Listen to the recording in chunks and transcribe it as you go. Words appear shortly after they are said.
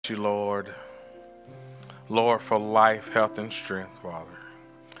you, Lord. Lord, for life, health, and strength, Father.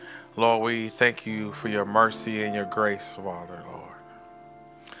 Lord, we thank you for your mercy and your grace, Father, Lord.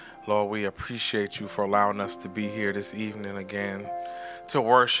 Lord, we appreciate you for allowing us to be here this evening again to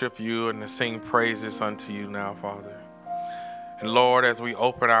worship you and to sing praises unto you now, Father. And Lord, as we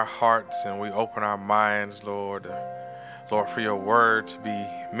open our hearts and we open our minds, Lord, for your word to be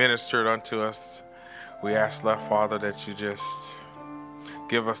ministered unto us, we ask, Lord, Father, that you just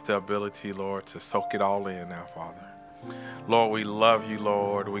give us the ability, Lord, to soak it all in now, Father. Lord, we love you,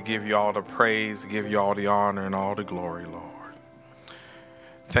 Lord. We give you all the praise, give you all the honor and all the glory, Lord.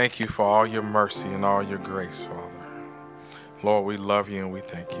 Thank you for all your mercy and all your grace, Father. Lord, we love you and we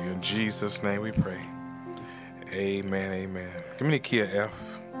thank you. In Jesus' name we pray. Amen, amen. Give me the key of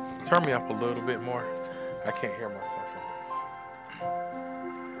F. Turn me up a little bit more. I can't hear myself in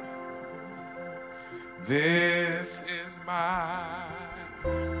this. This is my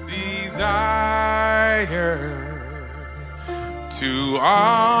desire to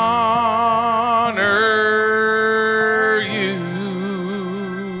honor you,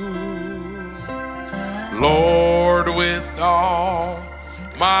 Lord, with all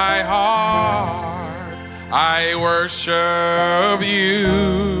my heart I worship you.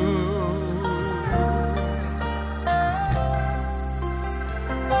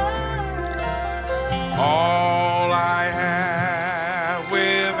 All I have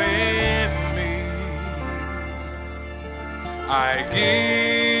within me, I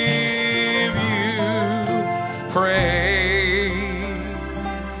give you praise.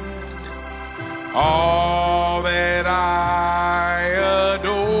 All that I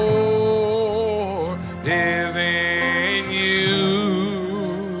adore is in you.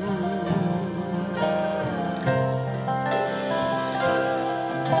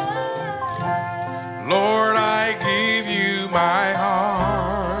 Lord, I give you my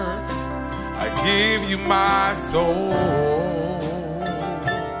heart. I give you my soul.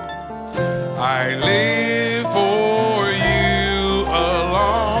 I live for you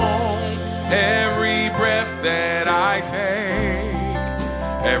alone. Every breath that I take,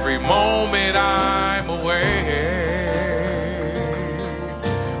 every moment I'm awake,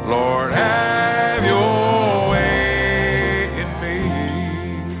 Lord, have your way in me.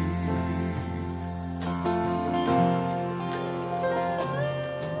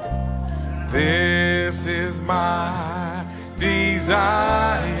 This is my desire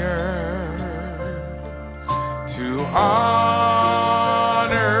to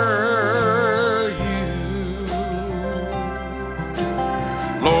honor you,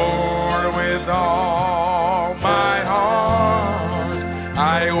 Lord, with all my heart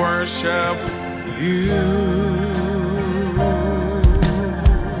I worship you.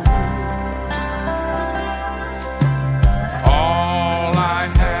 All I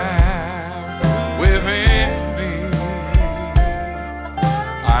have within me,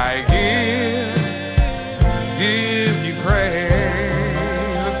 I give you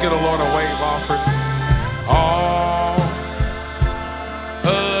praise. Let's get a Lord a wave offering. All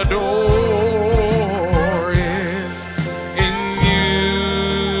adore is in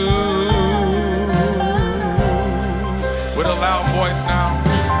you. With a loud voice now.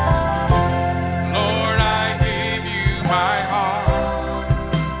 Lord, I give you my heart.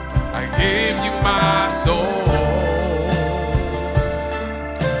 I give you my soul.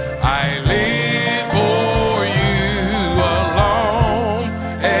 I live for you alone.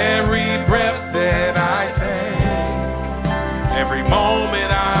 Every breath that I take, every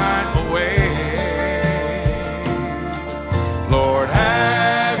moment I'm awake, Lord,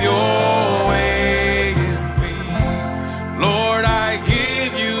 have your way in me. Lord, I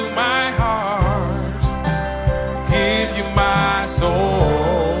give you my heart, I give you my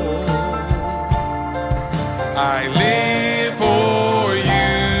soul. I live for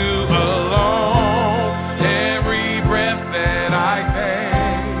you alone. Every breath that I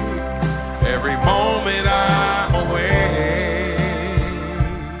take, every moment I'm awake,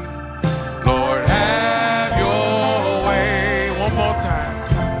 Lord, have your way. One more time.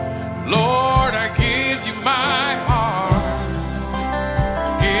 Lord, I give you my heart,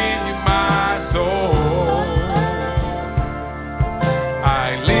 give you my soul.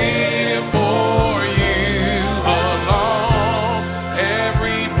 I live for you alone.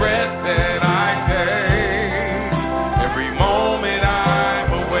 Every breath that I take, every moment I'm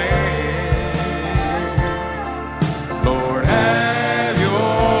awake, Lord, have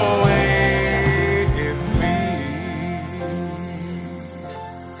your way in me.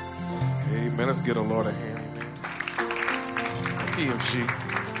 Amen. Let's get a Lord a hand. Amen. Key of G.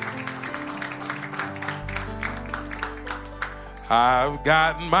 I've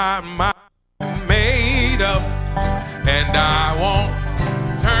got my mind made up, and I won't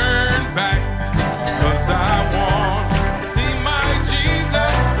turn back, 'cause I want to see my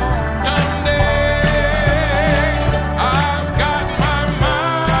Jesus someday. I've got my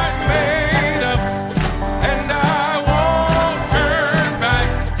mind made up, and I won't turn back,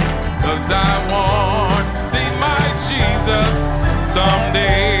 'cause I want to see my Jesus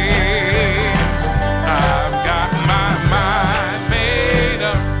someday. I've got my mind made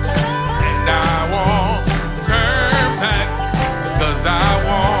up, and I won't turn back, 'cause I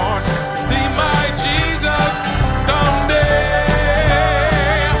want to see my Jesus someday.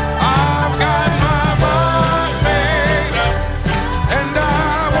 I've got my mind made up, and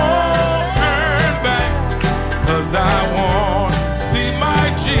I won't turn back, 'cause I want to see my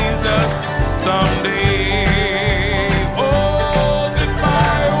Jesus someday.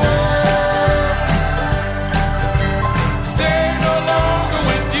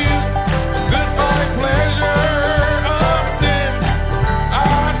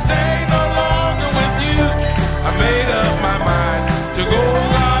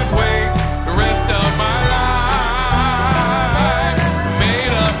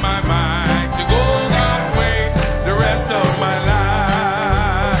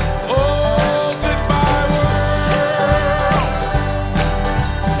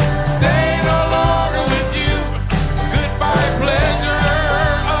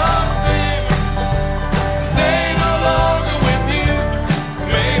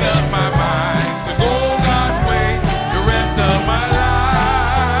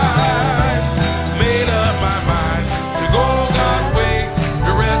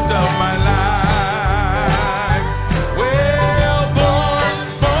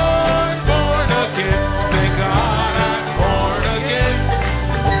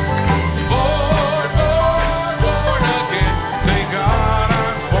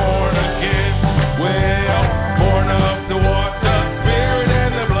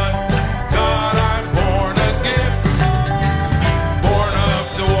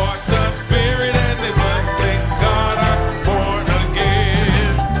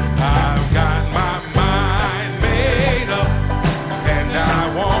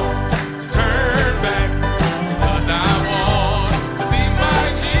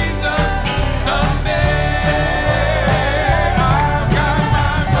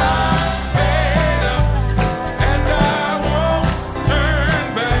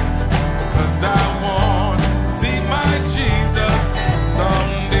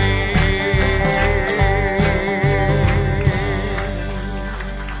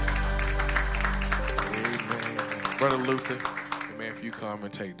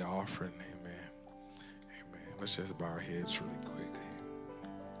 Let's just bow our heads really quickly.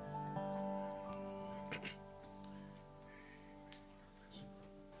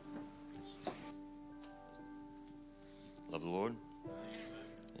 Love the Lord?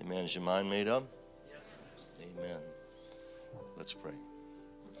 Amen. Is your mind made up? Yes. Amen. Let's pray.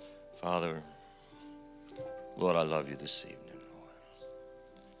 Father, Lord, I love you this evening, Lord.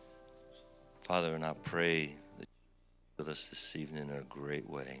 Father, and I pray that you be with us this evening in a great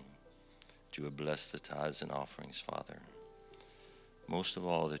way. That you would bless the tithes and offerings, Father. Most of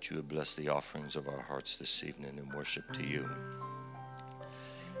all, that you would bless the offerings of our hearts this evening in worship to you.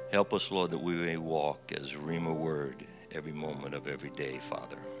 Help us, Lord, that we may walk as Rhema word every moment of every day,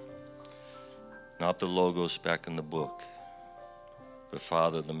 Father. Not the logos back in the book, but,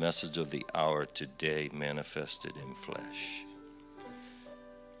 Father, the message of the hour today manifested in flesh.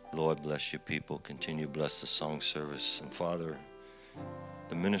 Lord, bless your people. Continue to bless the song service. And, Father,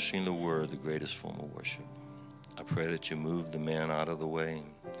 the ministering of the word, the greatest form of worship. I pray that you move the man out of the way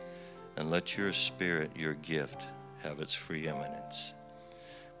and let your spirit, your gift, have its free eminence.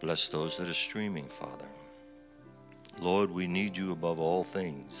 Bless those that are streaming, Father. Lord, we need you above all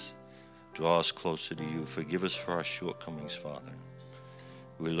things. Draw us closer to you. Forgive us for our shortcomings, Father.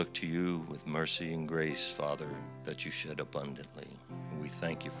 We look to you with mercy and grace, Father, that you shed abundantly. And we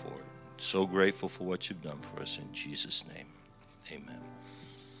thank you for it. So grateful for what you've done for us. In Jesus' name, amen.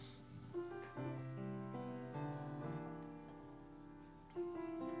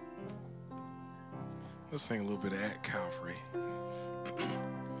 Let's sing a little bit of At Calvary.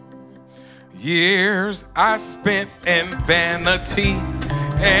 Years I spent in vanity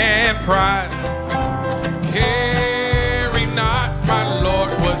and pride, carry not, my Lord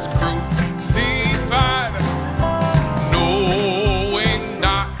was crucified, knowing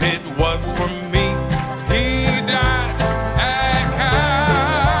not it was for me he died at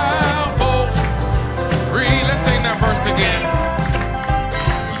Calvary. Let's sing that verse again.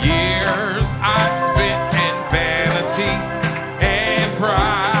 Years I spent in vanity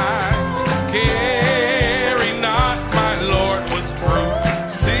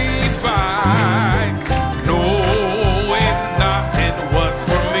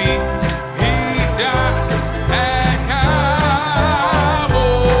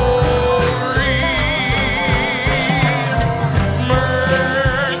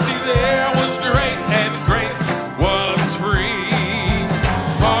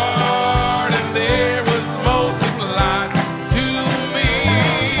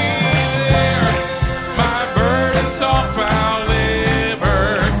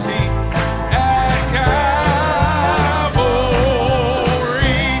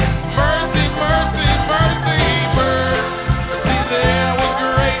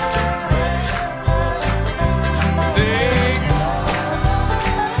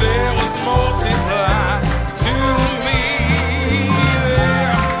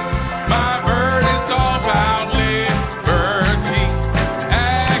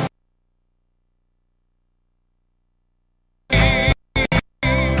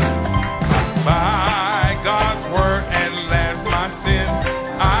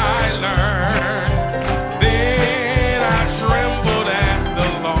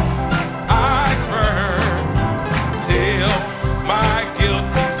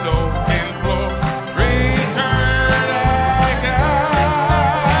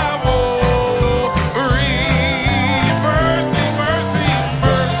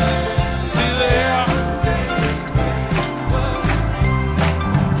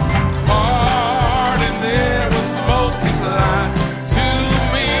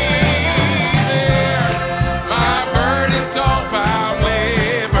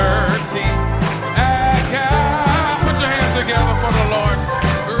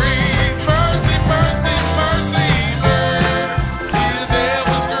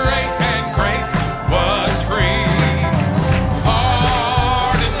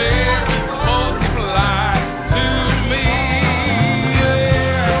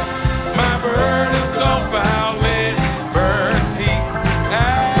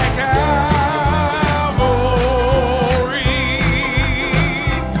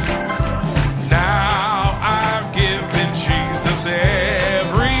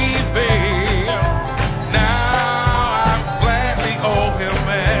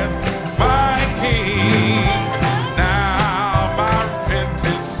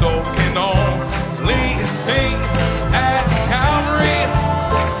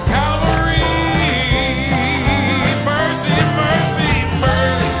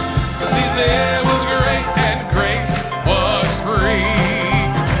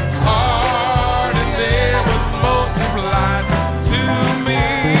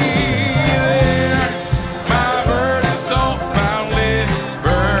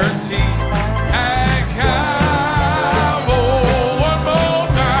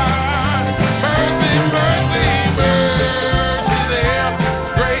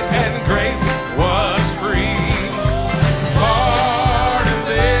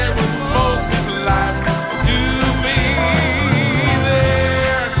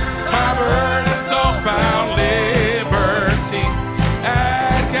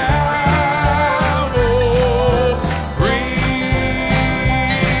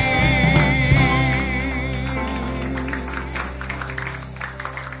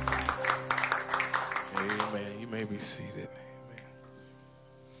be seated. Amen.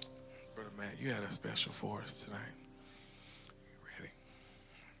 Brother Matt, you had a special for us tonight. You ready?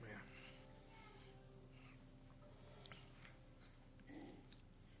 Amen.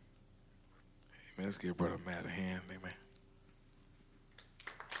 Amen. Let's give Brother Matt a hand. Amen.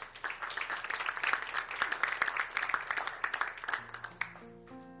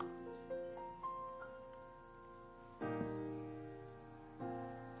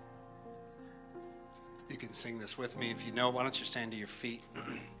 You can sing this with me if you know. Why don't you stand to your feet?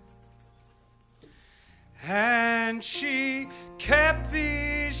 And she kept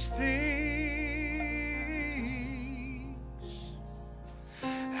these things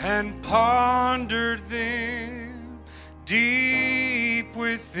and pondered them deep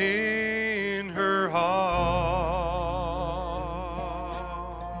within her heart.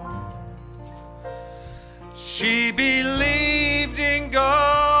 She believed in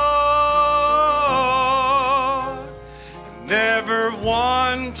God, never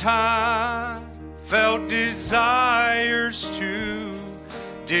one time felt desires to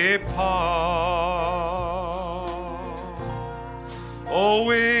depart. Oh,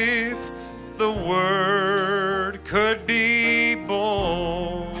 if the word could be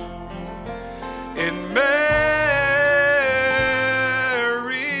born in Mary,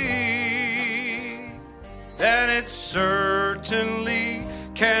 then it certainly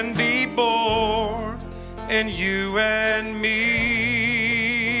can be born in you and me.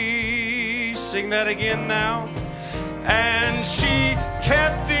 Sing that again now. And she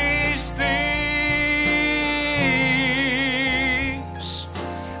kept these things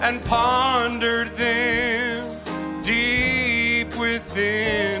and pondered them deep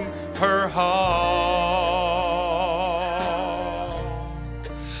within her heart.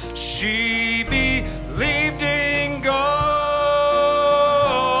 She believed in God,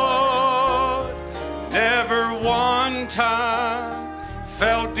 never one time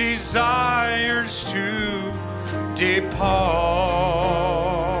felt desires to depart.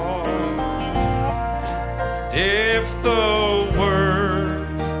 If the word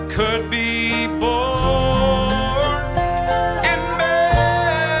could be born in Mary,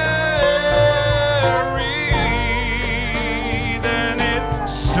 then it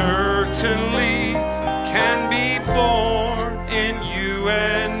certainly can be born in you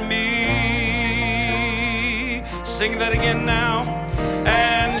and me. Sing that again now.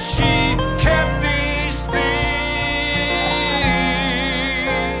 And she kept these things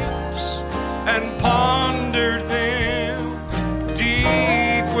and pondered them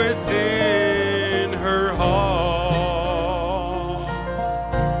deep within her heart.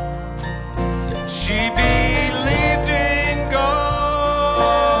 She believed in God,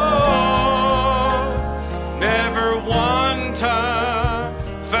 never one time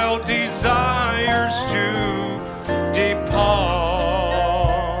felt desires to depart.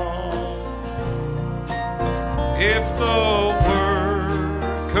 If the word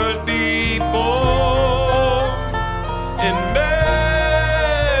could be born in Mary,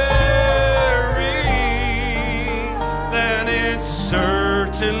 then it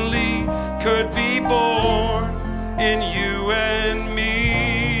certainly could be born in you and me.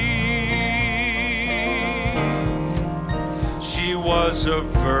 She was a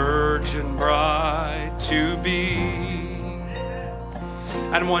virgin bride to be.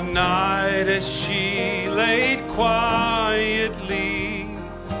 And one night as she laid quietly,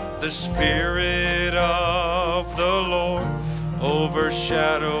 the Spirit of the Lord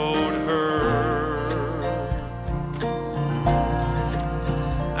overshadowed her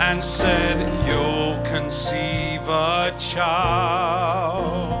and said, "You'll conceive a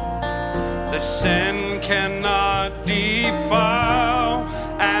child that sin cannot defile."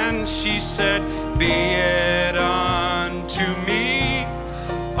 And she said, "Be it unto me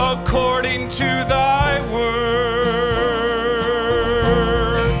according to thy word."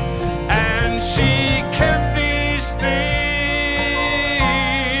 And she kept these things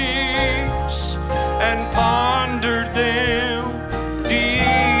and pondered them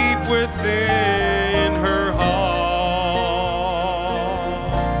deep within her heart.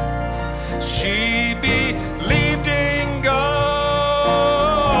 She believed in God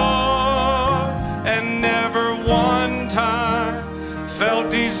and never one time felt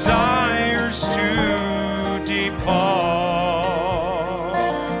desires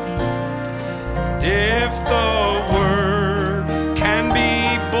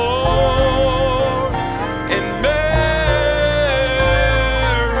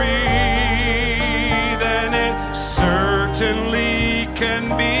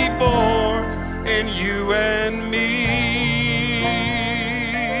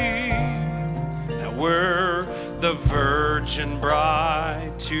the virgin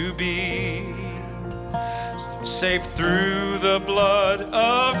bride to be, saved through the blood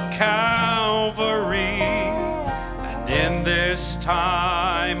of Calvary. And in this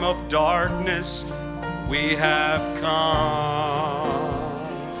time of darkness we have come.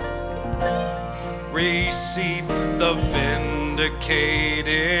 Receive the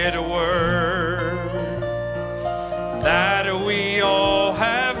vindicated word that we all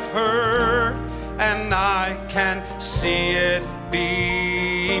have heard, and I can see it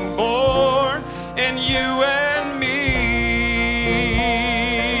being born in you and me,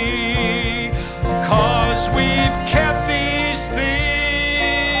 'cause we've kept these things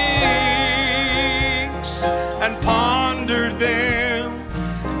and pondered them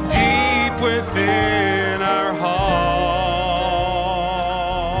deep within our hearts.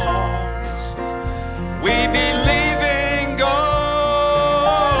 We believe in God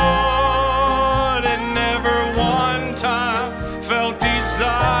and never one time felt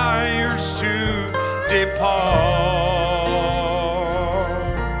desires to depart.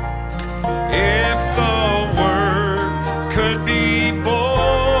 If the word could be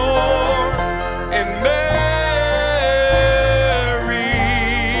born in Mary,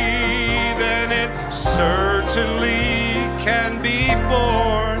 then it certainly can be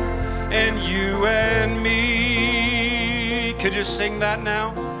born in you and me. Could you sing that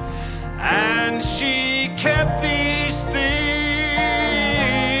now? And she kept these things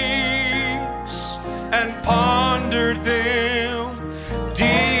and pondered them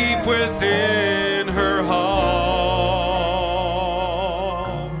deep within her heart.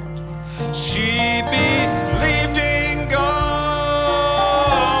 She believed in God,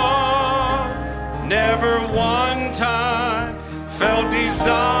 never one time felt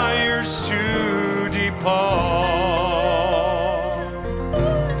desires to depart.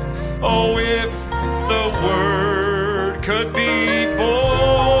 Oh, if the word could be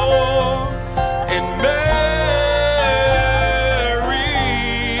born in Mary,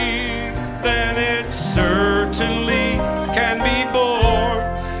 then it certainly can be born,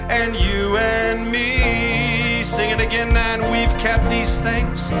 and you and me. Sing it again. And we've kept these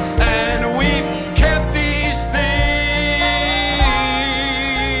things, and we've kept these things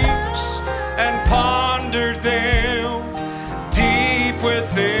and pondered them deep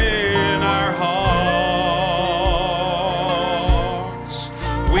within our hearts.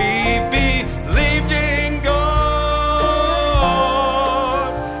 We believed in God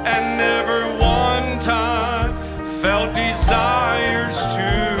and never one time felt desires to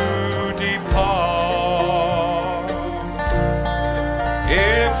depart.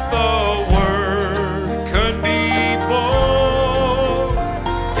 If the word could be born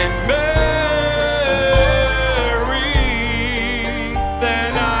in Mary,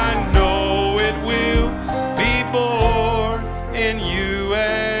 then I know it will be born in you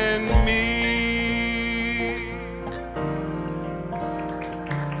and me.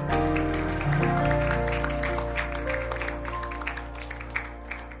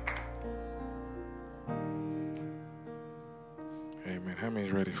 Amen. How many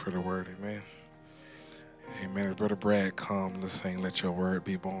is ready for the word? Amen. Amen. As Brother Brad come, let's sing, "Let Your Word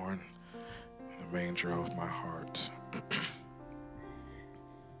Be Born in the Manger of My Heart."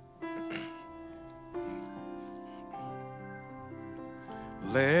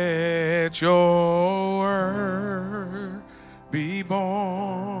 Let your word be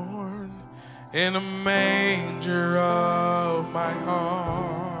born in a manger of my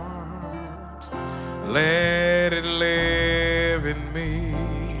heart. Let it live in me.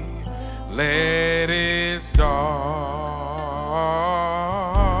 Let it start.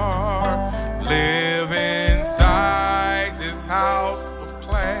 Live inside this house of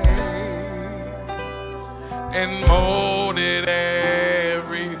clay and mold it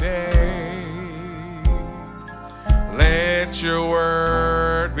every day. Let your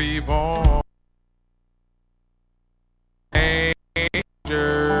word be born.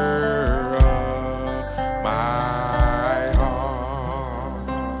 Manger of my heart.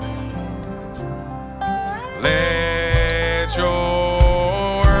 Let your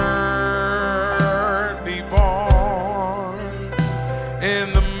word be born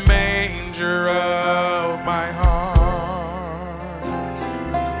in the manger of my heart.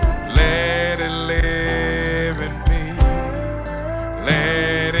 Let it live in me.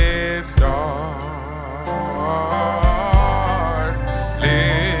 Let it start.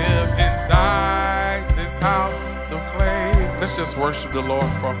 Live inside this house of clay. Let's just worship the Lord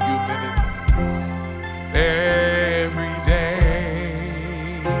for a few minutes. Every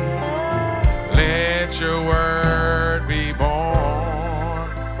day, let your word be born.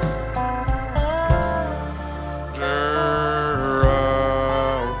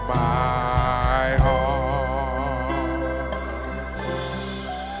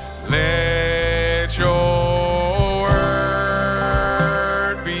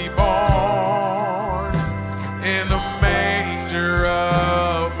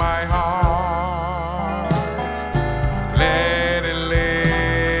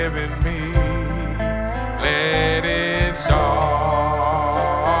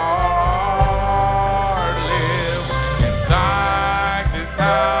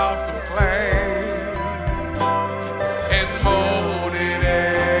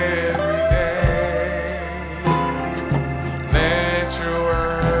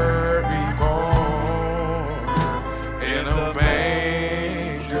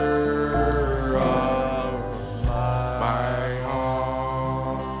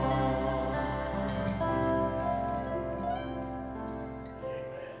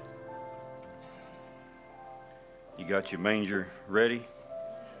 You got your manger ready?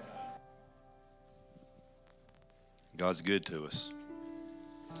 God's good to us.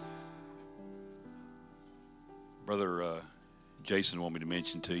 Brother Jason wanted me to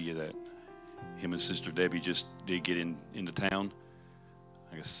mention to you that him and Sister Debbie just did get into town.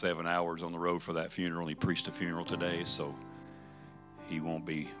 I guess 7 hours on the road for that funeral. He preached a funeral today, so he won't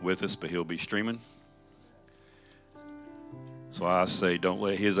be with us, but he'll be streaming. So I say, don't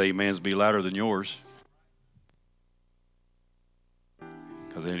let his amens be louder than yours.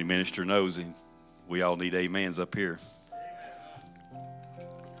 Because any minister knows we all need amens up here.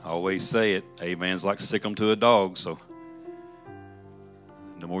 I always say it, amen's like sick 'em to a dog, so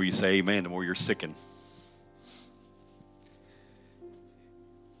the more you say amen, the more you're sickened.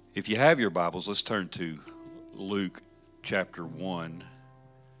 If you have your Bibles, let's turn to Luke chapter 1,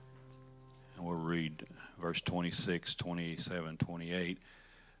 and we'll read verse 26, 27, 28.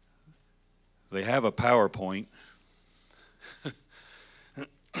 They have a PowerPoint.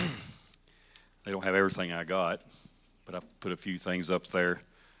 They don't have everything I got, but I put a few things up there,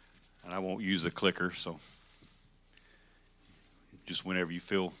 and I won't use the clicker, so just whenever you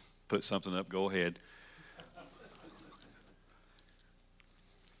feel put something up, go ahead.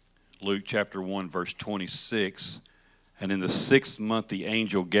 Luke chapter 1, verse 26, and in the 6th month the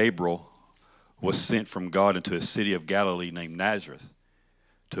angel Gabriel was sent from God into a city of Galilee named Nazareth,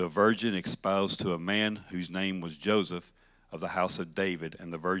 to a virgin espoused to a man whose name was Joseph, of the house of David,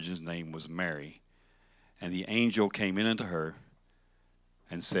 and the virgin's name was Mary. And the angel came in unto her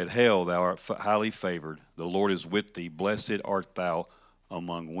and said, Hail, thou art highly favored, the Lord is with thee, blessed art thou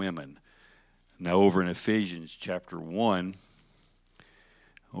among women. Now over in Ephesians chapter 1,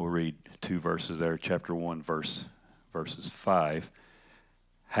 we'll read 2 verses there, chapter 1, verses 5.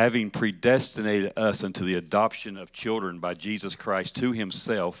 Having predestinated us unto the adoption of children by Jesus Christ to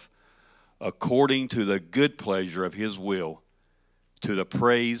himself, according to the good pleasure of his will, to the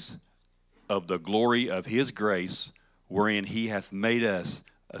praise of the glory of his grace, wherein he hath made us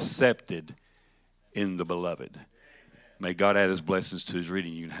accepted in the beloved. May God add his blessings to his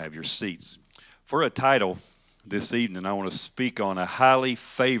reading. You can have your seats. For a title this evening, I want to speak on a highly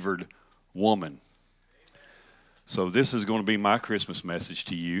favored woman. So this is going to be my Christmas message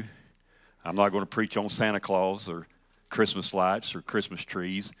to you. I'm not going to preach on Santa Claus or Christmas lights or Christmas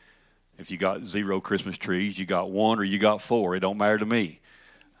trees. If you got 0 Christmas trees, you got 1 or you got 4. It don't matter to me.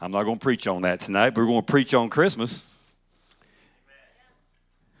 I'm not going to preach on that tonight, but we're going to preach on Christmas.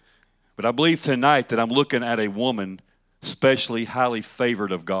 But I believe tonight that I'm looking at a woman specially highly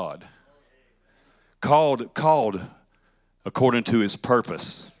favored of God. Called according to his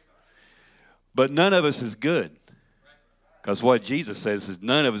purpose. But none of us is good. Because what Jesus says is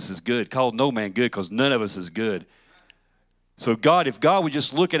none of us is good. Called no man good because none of us is good. So God, if God was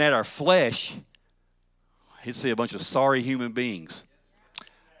just looking at our flesh, he'd see a bunch of sorry human beings.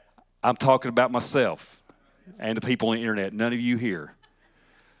 I'm talking about myself and the people on the internet. None of you here.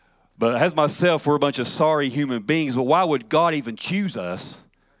 But as myself, we're a bunch of sorry human beings. But why would God even choose us?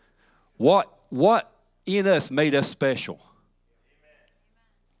 What in us made us special?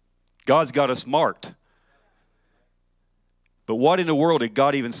 God's got us marked. But what in the world did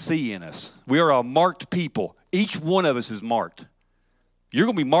God even see in us? We are a marked people. Each one of us is marked. You're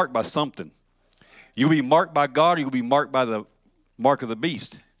going to be marked by something. You'll be marked by God, or you'll be marked by the mark of the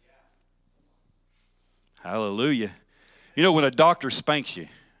beast. Hallelujah. You know, when a doctor spanks you,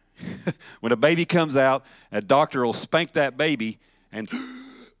 when a baby comes out, a doctor will spank that baby and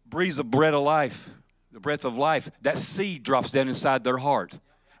breathes the breath of life. The breath of life, that seed drops down inside their heart.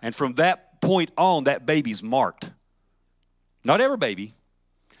 And from that point on, that baby's marked. Not every baby,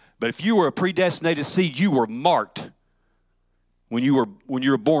 but if you were a predestinated seed, you were marked when you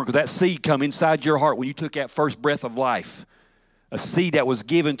were born, because that seed come inside your heart when you took that first breath of life. A seed that was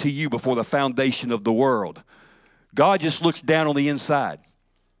given to you before the foundation of the world. God just looks down on the inside.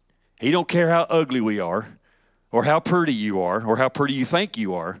 He don't care how ugly we are, or how pretty you are, or how pretty you think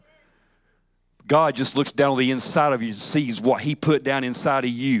you are. God just looks down on the inside of you and sees what he put down inside of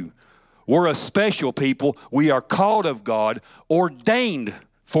you. We're a special people. We are called of God, ordained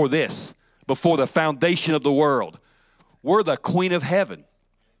for this before the foundation of the world. We're the queen of heaven.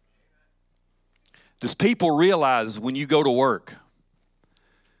 Does people realize when you go to work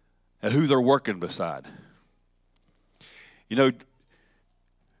who they're working beside? You know,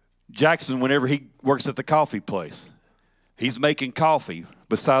 Jackson, whenever he works at the coffee place, he's making coffee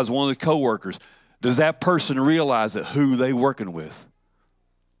besides one of the coworkers. Does that person realize that who they working with?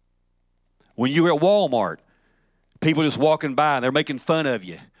 When you're at Walmart, people just walking by and they're making fun of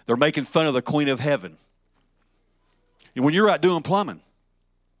you. They're making fun of the queen of heaven. And when you're out doing plumbing,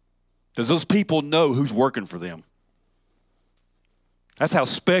 does those people know who's working for them? That's how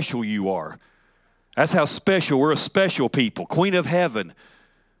special you are. That's how special. We're a special people. Queen of heaven.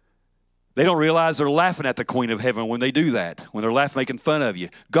 They don't realize they're laughing at the Queen of heaven when they do that, when they're laughing, making fun of you.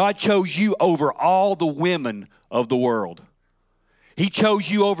 God chose you over all the women of the world. He chose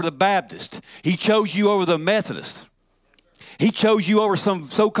you over the Baptist. He chose you over the Methodist. He chose you over some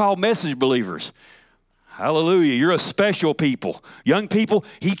so-called message believers. Hallelujah. You're a special people. Young people,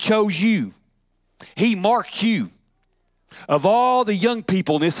 he chose you. He marked you. Of all the young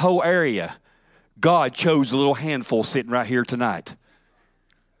people in this whole area, God chose a little handful sitting right here tonight.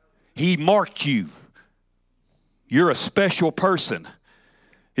 He marked you. You're a special person.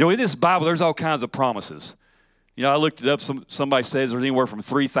 You know, in this Bible, there's all kinds of promises. You know, I looked it up. Somebody says there's anywhere from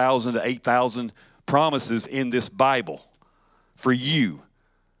 3,000 to 8,000 promises in this Bible for you.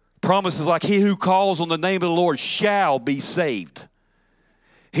 Promises like, he who calls on the name of the Lord shall be saved.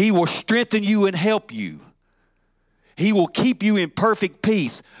 He will strengthen you and help you. He will keep you in perfect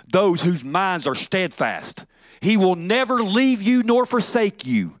peace, those whose minds are steadfast. He will never leave you nor forsake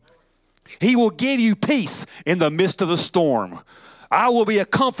you. He will give you peace in the midst of the storm. I will be a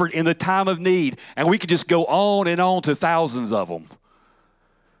comfort in the time of need. And we could just go on and on to thousands of them.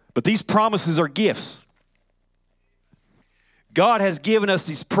 But these promises are gifts. God has given us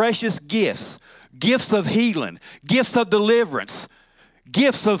these precious gifts. Gifts of healing. Gifts of deliverance.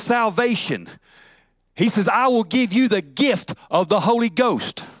 Gifts of salvation. He says, I will give you the gift of the Holy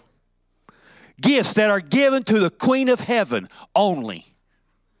Ghost. Gifts that are given to the Queen of Heaven only.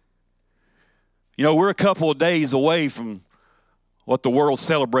 You know, we're a couple of days away from what the world's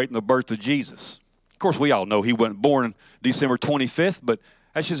celebrating the birth of Jesus. Of course, we all know he wasn't born December 25th, but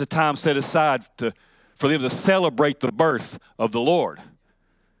that's just a time set aside for them to celebrate the birth of the Lord.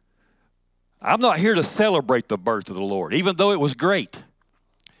 I'm not here to celebrate the birth of the Lord, even though it was great.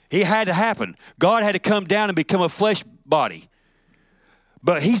 It had to happen. God had to come down and become a flesh body.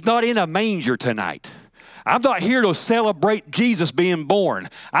 But he's not in a manger tonight. I'm not here to celebrate Jesus being born.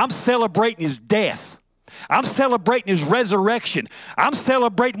 I'm celebrating his death. I'm celebrating his resurrection. I'm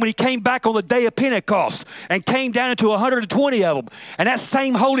celebrating when he came back on the day of Pentecost and came down into 120 of them. And that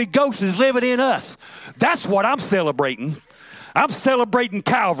same Holy Ghost is living in us. That's what I'm celebrating. I'm celebrating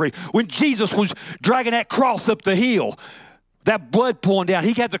Calvary when Jesus was dragging that cross up the hill. That blood pouring down.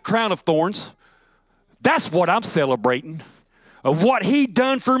 He had the crown of thorns. That's what I'm celebrating. Of what he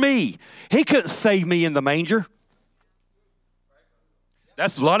done for me. He couldn't save me in the manger.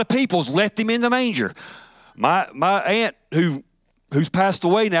 That's a lot of people's left him in the manger. My aunt who's passed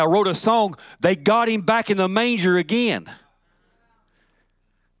away now wrote a song, They Got Him Back in the Manger Again.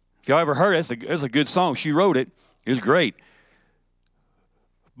 If y'all ever heard it, it's a good song. She wrote it. It was great.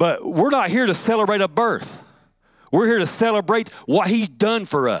 But we're not here to celebrate a birth. We're here to celebrate what he's done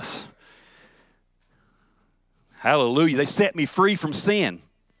for us. Hallelujah. They set me free from sin.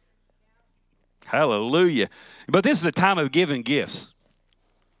 Hallelujah. But this is a time of giving gifts.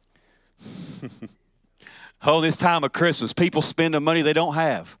 Oh, this time of Christmas, people spend the money they don't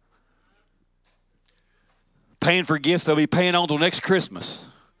have. Paying for gifts they'll be paying on till next Christmas.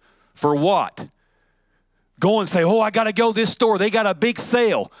 For what? Go and say, oh, I got to go to this store. They got a big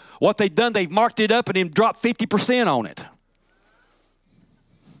sale. What they've done, they've marked it up and then dropped 50% on it.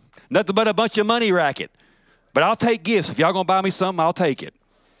 Nothing but a bunch of money racket. But I'll take gifts. If y'all going to buy me something, I'll take it.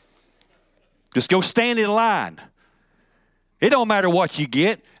 Just go stand in line. It don't matter what you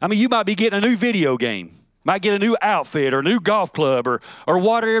get. I mean, you might be getting a new video game. Might get a new outfit or a new golf club or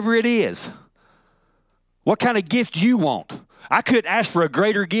whatever it is. What kind of gift do you want? I couldn't ask for a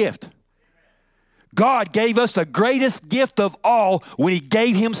greater gift. God gave us the greatest gift of all when he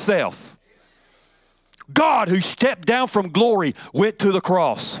gave himself. God, who stepped down from glory, went to the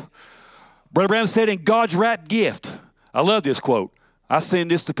cross. Brother Branham said, in God's wrapped gift. I love this quote. I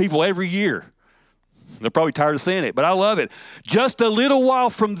send this to people every year. They're probably tired of saying it, but I love it. Just a little while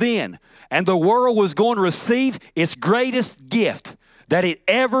from then, and the world was going to receive its greatest gift that it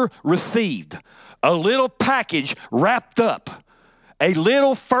ever received. A little package wrapped up. A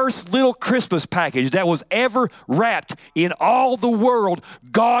first little Christmas package that was ever wrapped in all the world.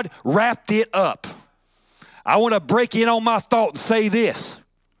 God wrapped it up. I want to break in on my thought and say this.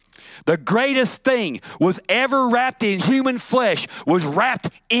 The greatest thing was ever wrapped in human flesh was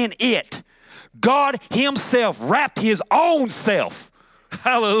wrapped in it. God himself wrapped his own self,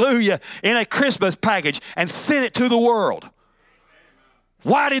 hallelujah, in a Christmas package and sent it to the world.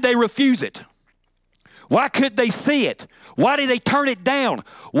 Why did they refuse it? Why couldn't they see it? Why did they turn it down?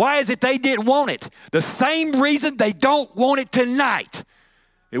 Why is it they didn't want it? The same reason they don't want it tonight.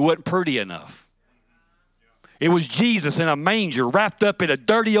 It wasn't pretty enough. It was Jesus in a manger wrapped up in a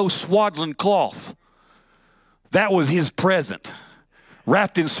dirty old swaddling cloth. That was his present.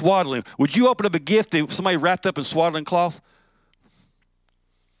 Wrapped in swaddling. Would you open up a gift to somebody wrapped up in swaddling cloth?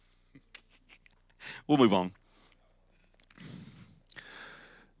 We'll move on.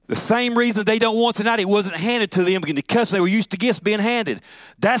 The same reason they don't want tonight, it wasn't handed to them because they were used to gifts being handed.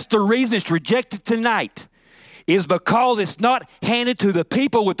 That's the reason it's rejected tonight, is because it's not handed to the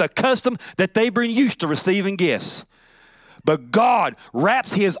people with the custom that they've been used to receiving gifts. But God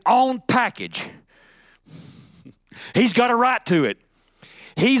wraps his own package. He's got a right to it.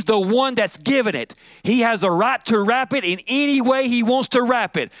 He's the one that's given it. He has a right to wrap it in any way he wants to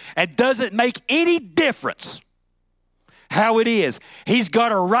wrap it. And doesn't make any difference how it is. He's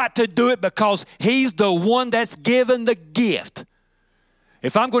got a right to do it because he's the one that's given the gift.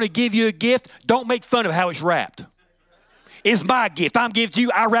 If I'm going to give you a gift, don't make fun of how it's wrapped. It's my gift. I'm giving it to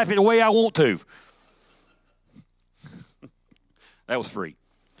you. I wrap it the way I want to. That was free.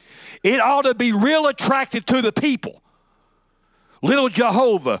 It ought to be real attractive to the people. Little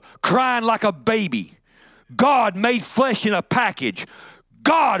Jehovah crying like a baby. God made flesh in a package.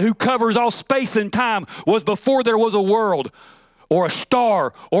 God, who covers all space and time, was before there was a world or a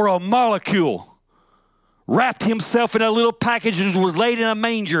star or a molecule. Wrapped himself in a little package and was laid in a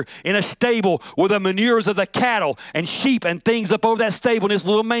manger in a stable with the manures of the cattle and sheep and things up over that stable in this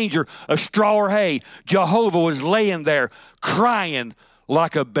little manger of straw or hay. Jehovah was laying there crying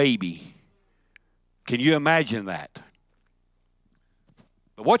like a baby. Can you imagine that?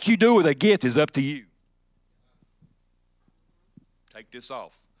 But what you do with a gift is up to you. Take this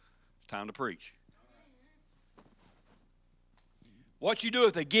off. It's time to preach. What you do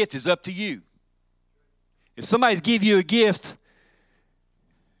with a gift is up to you. If somebody's give you a gift,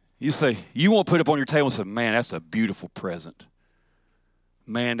 you say, you won't put it up on your table and say, man, that's a beautiful present.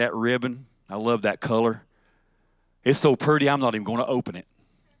 Man, that ribbon, I love that color. It's so pretty, I'm not even going to open it.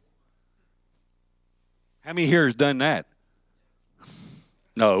 How many here has done that?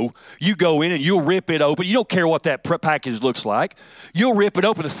 No. You go in and you'll rip it open. You don't care what that package looks like. You'll rip it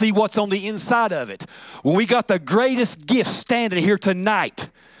open to see what's on the inside of it. Well, we got the greatest gift standing here tonight,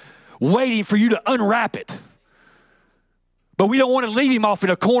 waiting for you to unwrap it. But we don't want to leave him off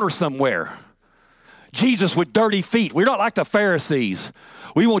in a corner somewhere. Jesus with dirty feet. We're not like the Pharisees.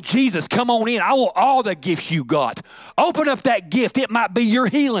 We want Jesus, come on in. I want all the gifts you got. Open up that gift. It might be your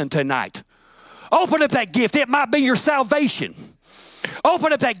healing tonight. Open up that gift. It might be your salvation.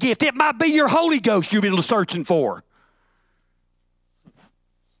 Open up that gift. It might be your Holy Ghost you've been searching for.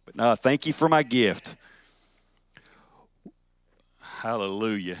 But no, thank you for my gift.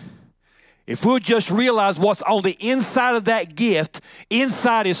 Hallelujah. If we'll just realize what's on the inside of that gift,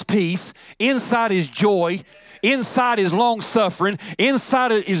 inside is peace, inside is joy, inside is long suffering,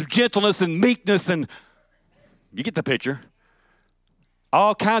 inside is gentleness and meekness, and you get the picture.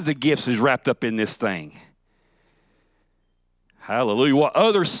 All kinds of gifts is wrapped up in this thing. Hallelujah. What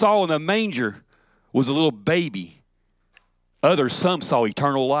others saw in the manger was a little baby. Some saw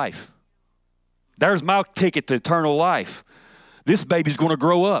eternal life. There's my ticket to eternal life. This baby's going to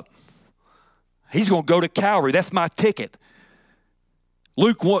grow up. He's going to go to Calvary. That's my ticket.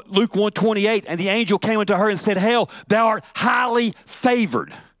 Luke 1:28, and the angel came unto her and said, Hail, thou art highly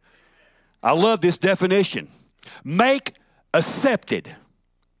favored. I love this definition. Make accepted.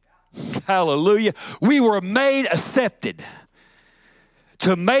 Hallelujah. We were made accepted.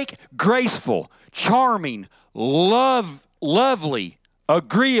 To make graceful, charming, lovely,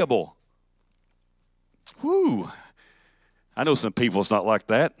 agreeable. Whew. I know some people it's not like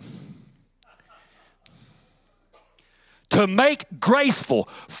that. To make graceful,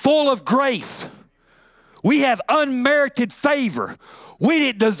 full of grace. We have unmerited favor. We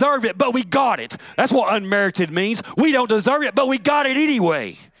didn't deserve it, but we got it. That's what unmerited means. We don't deserve it, but we got it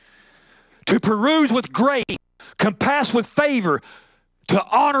anyway. To peruse with grace, compass with favor, to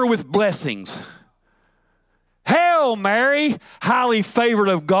honor with blessings. Hail Mary, highly favored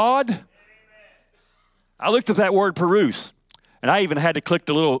of God. Amen. I looked at that word peruse, and I even had to click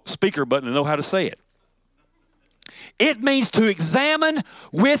the little speaker button to know how to say it. It means to examine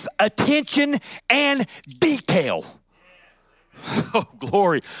with attention and detail. Oh,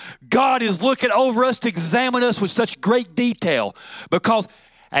 glory. God is looking over us to examine us with such great detail because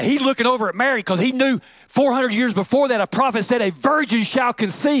he's looking over at Mary because he knew 400 years before that a prophet said a virgin shall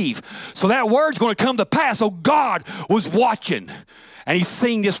conceive. So that word's going to come to pass. So God was watching and he's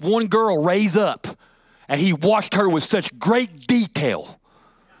seeing this one girl raise up and he watched her with such great detail.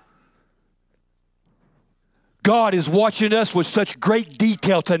 God is watching us with such great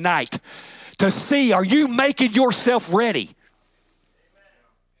detail tonight to see, are you making yourself ready?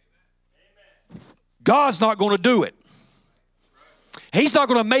 God's not going to do it. He's not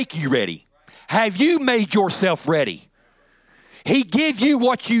going to make you ready. Have you made yourself ready? He gives you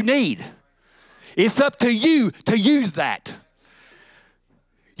what you need. It's up to you to use that.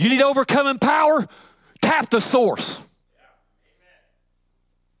 You need overcoming power? Tap the source.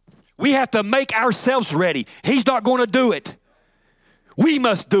 We have to make ourselves ready. He's not going to do it. We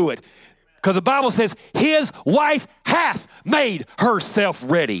must do it. Because the Bible says, his wife hath made herself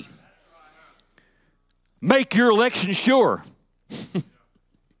ready. Make your election sure.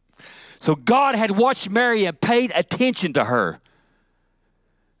 So God had watched Mary and paid attention to her.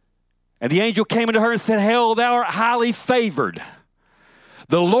 And the angel came unto her and said, Hail, thou art highly favored.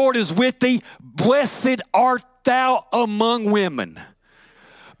 The Lord is with thee. Blessed art thou among women.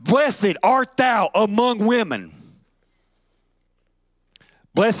 Blessed art thou among women.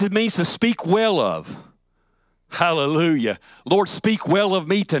 Blessed means to speak well of. Hallelujah. Lord, speak well of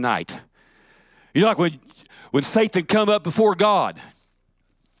me tonight. You know, like when Satan come up before God.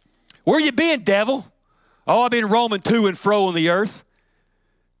 Where you been, devil? Oh, I've been roaming to and fro on the earth.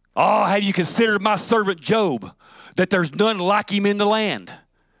 Oh, have you considered my servant Job, that there's none like him in the land?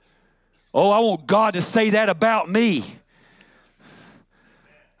 Oh, I want God to say that about me.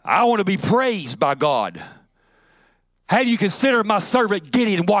 I want to be praised by God. Have you considered my servant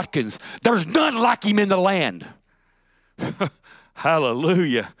Gideon Watkins? There's none like him in the land.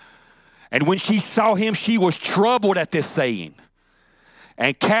 Hallelujah. And when she saw him, she was troubled at this saying,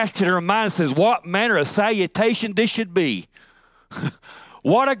 and cast in her mind and says, what manner of salutation this should be?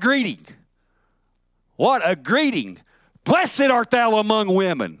 What a greeting. What a greeting. Blessed art thou among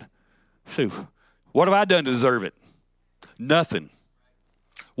women. Phew. What have I done to deserve it? Nothing.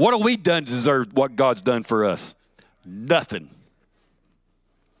 What have we done to deserve what God's done for us? Nothing.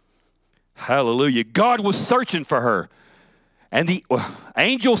 Hallelujah. God was searching for her. And the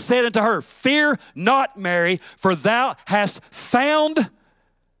angel said unto her, Fear not, Mary, for thou hast found.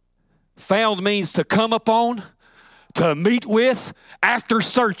 Found means to come upon, to meet with, after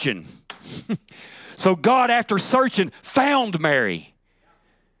searching. So God, after searching, found Mary.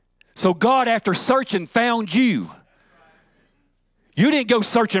 So God, after searching, found you. You didn't go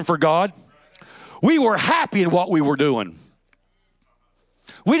searching for God. We were happy in what we were doing.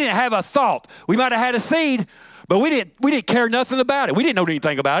 We didn't have a thought. We might have had a seed, but we didn't care nothing about it. We didn't know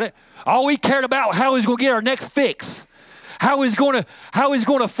anything about it. All we cared about was how we was going to get our next fix. How he's going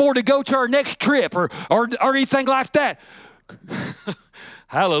to afford to go to our next trip or anything like that.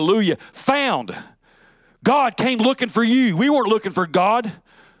 Hallelujah. Found. God came looking for you. We weren't looking for God. Amen.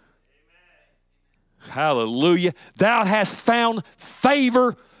 Hallelujah. Thou hast found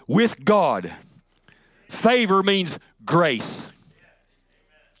favor with God. Favor means grace.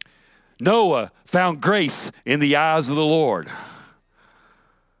 Noah found grace in the eyes of the Lord.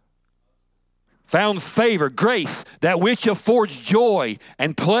 Found favor, grace, that which affords joy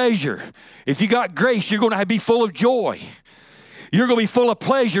and pleasure. If you got grace, you're going to be full of joy. You're going to be full of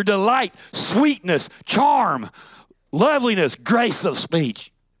pleasure, delight, sweetness, charm, loveliness, grace of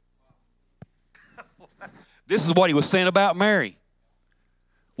speech. This is what he was saying about Mary.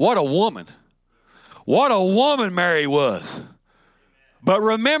 What a woman. What a woman Mary was. But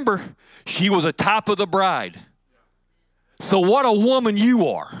remember, she was a type of the bride. So what a woman you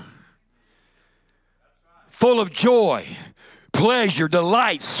are. Full of joy, pleasure,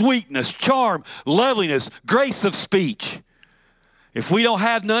 delight, sweetness, charm, loveliness, grace of speech. If we don't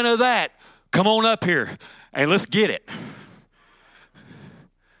have none of that, come on up here and let's get it.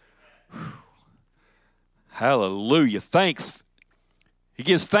 Hallelujah. Thanks. He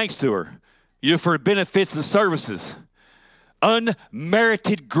gives thanks to her. You know, for benefits and services.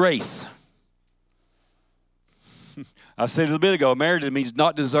 Unmerited grace. I said it a bit ago, merited means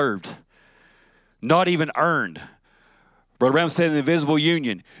not deserved. Not even earned. Brother Ram said in the Invisible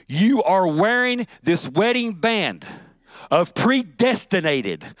Union, you are wearing this wedding band of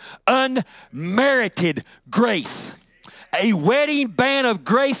predestinated, unmerited grace. A wedding band of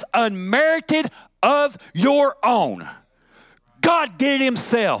grace unmerited of your own. God did it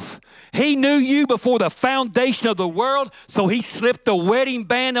himself. He knew you before the foundation of the world, so he slipped the wedding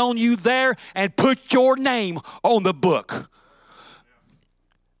band on you there and put your name on the book.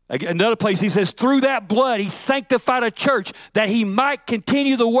 Another place he says, through that blood he sanctified a church that he might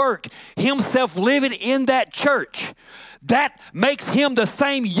continue the work, himself living in that church. That makes him the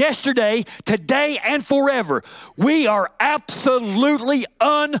same yesterday, today, and forever. We are absolutely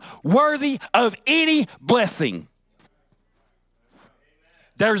unworthy of any blessing.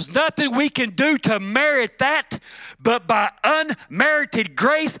 There's nothing we can do to merit that, but by unmerited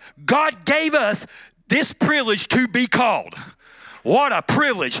grace, God gave us this privilege to be called. What a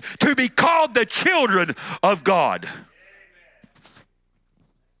privilege to be called the children of God.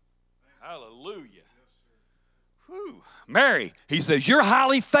 Hallelujah. Whew. Mary, he says, you're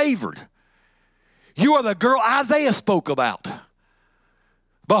highly favored. You are the girl Isaiah spoke about.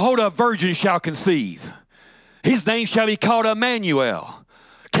 Behold, a virgin shall conceive. His name shall be called Emmanuel,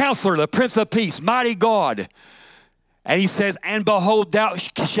 Counselor, the Prince of Peace, Mighty God. And he says, and behold, thou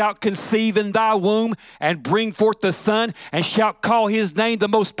shalt conceive in thy womb and bring forth the son, and shalt call his name the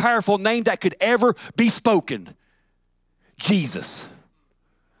most powerful name that could ever be spoken. Jesus.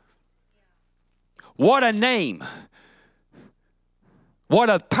 What a name. What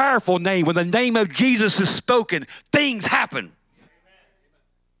a powerful name. When the name of Jesus is spoken, things happen.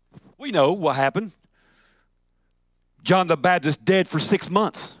 We know what happened. John the Baptist dead for 6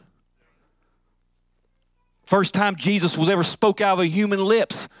 months. First time Jesus was ever spoke out of a human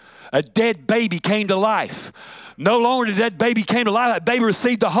lips. A dead baby came to life. No longer did that baby came to life. That baby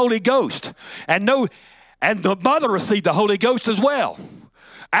received the Holy Ghost. And the mother received the Holy Ghost as well.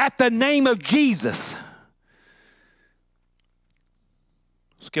 At the name of Jesus.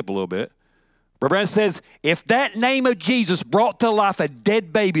 Skip a little bit. Brother says, if that name of Jesus brought to life a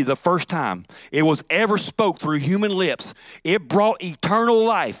dead baby the first time it was ever spoke through human lips, it brought eternal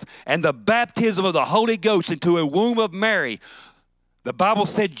life and the baptism of the Holy Ghost into a womb of Mary. The Bible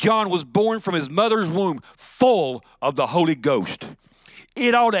said John was born from his mother's womb full of the Holy Ghost.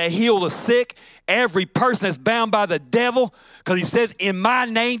 It ought to heal the sick, every person that's bound by the devil, because he says, in my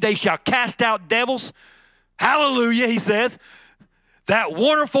name they shall cast out devils. Hallelujah, he says. That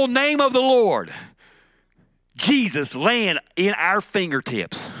wonderful name of the Lord, Jesus, laying in our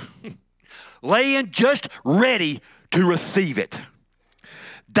fingertips, laying just ready to receive it.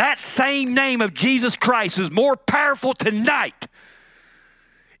 That same name of Jesus Christ is more powerful tonight.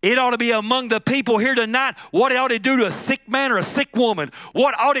 It ought to be among the people here tonight what it ought to do to a sick man or a sick woman.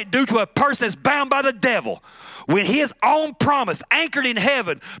 What ought it do to a person that's bound by the devil. When his own promise anchored in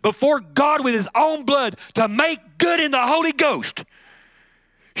heaven before God with his own blood to make good in the Holy Ghost.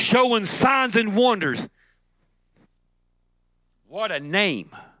 Showing signs and wonders. What a name.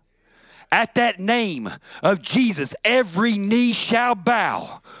 At that name of Jesus, every knee shall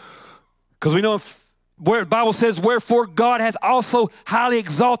bow. Because we know where the Bible says, wherefore God hath also highly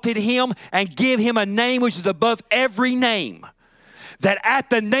exalted him and give him a name which is above every name. That at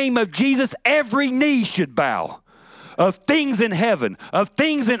the name of Jesus, every knee should bow. Of things in heaven, of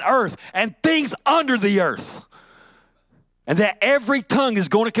things in earth, and things under the earth. And that every tongue is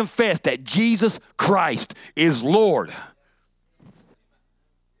going to confess that Jesus Christ is Lord.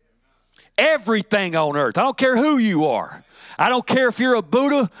 Everything on earth. I don't care who you are. I don't care if you're a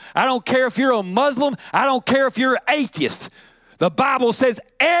Buddha. I don't care if you're a Muslim. I don't care if you're an atheist. The Bible says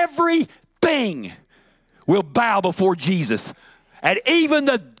everything will bow before Jesus. And even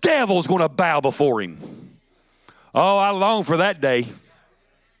the devil's going to bow before him. Oh, I long for that day.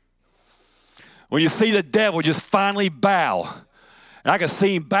 When you see the devil just finally bow, and I can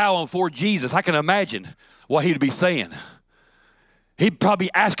see him bowing before Jesus, I can imagine what he'd be saying. He'd probably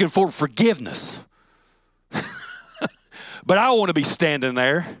be asking for forgiveness. But I want to be standing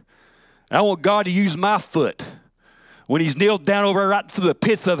there. I want God to use my foot. When he's kneeled down over right through the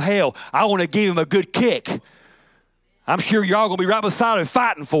pits of hell, I want to give him a good kick. I'm sure you're all going to be right beside him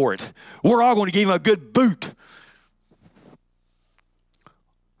fighting for it. We're all going to give him a good boot.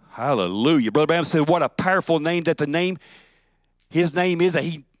 Hallelujah. Brother Branham said, what a powerful name that his name is, that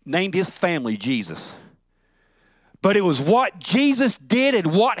he named his family Jesus. But it was what Jesus did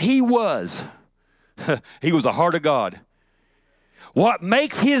and what he was. He was the heart of God. What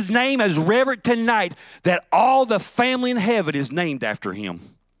makes his name as reverent tonight that all the family in heaven is named after him.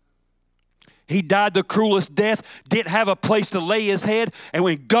 He died the cruelest death, didn't have a place to lay his head, and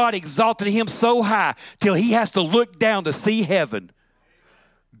when God exalted him so high till he has to look down to see heaven,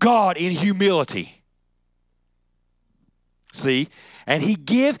 God in humility. See? And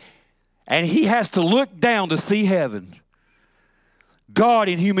he has to look down to see heaven. God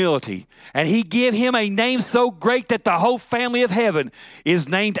in humility. And he give him a name so great that the whole family of heaven is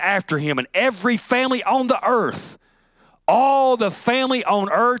named after him. And every family on the earth, all the family on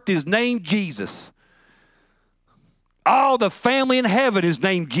earth is named Jesus. All the family in heaven is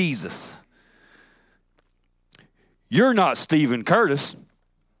named Jesus. You're not Stephen Curtis.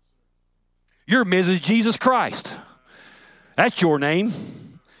 You're Mrs. Jesus Christ. That's your name.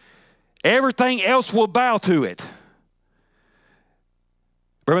 Everything else will bow to it.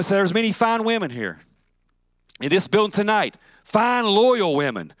 Brother said there's many fine women here in this building tonight. Fine, loyal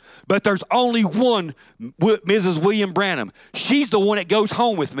women. But there's only one, Mrs. William Branham. She's the one that goes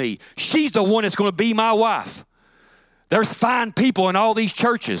home with me. She's the one that's going to be my wife. There's fine people in all these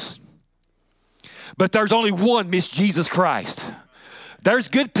churches. But there's only one Miss Jesus Christ. There's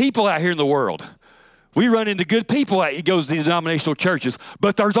good people out here in the world. We run into good people that goes to denominational churches,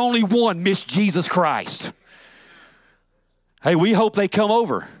 but there's only one, Miss Jesus Christ. Hey, we hope they come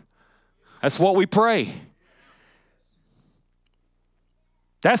over. That's what we pray.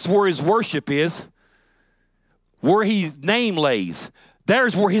 That's where his worship is, where his name lays.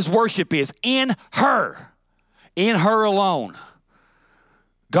 There's where his worship is, in her alone.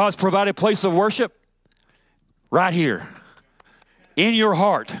 God's provided place of worship right here, in your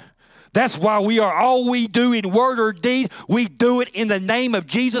heart. That's why we are all we do in word or deed, we do it in the name of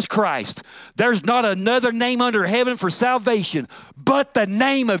Jesus Christ. There's not another name under heaven for salvation but the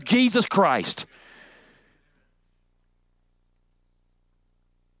name of Jesus Christ.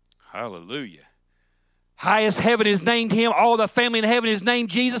 Hallelujah. Highest heaven is named him. All the family in heaven is named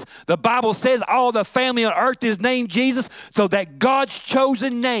Jesus. The Bible says all the family on earth is named Jesus, so that God's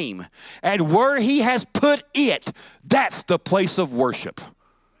chosen name and where he has put it, that's the place of worship,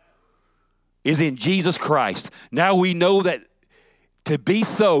 is in Jesus Christ. Now we know that to be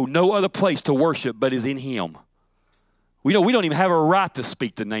so, no other place to worship but is in him. We know we don't even have a right to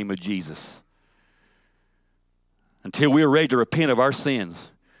speak the name of Jesus until we're ready to repent of our sins.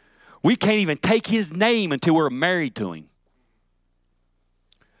 We can't even take his name until we're married to him.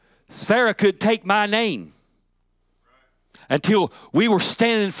 Sarah could take my name until we were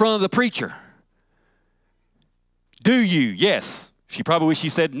standing in front of the preacher. Do you? Yes. She probably wished she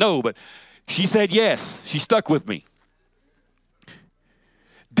said no, but she said yes. She stuck with me.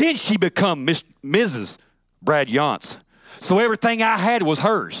 Then she become Mrs. Brad Younce. So everything I had was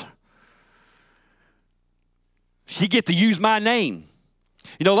hers. She get to use my name.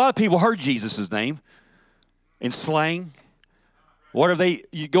 You know, a lot of people heard Jesus' name in slang. Whatever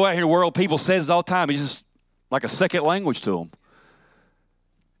you go out here in the world, people says it all the time. It's just like a second language to them.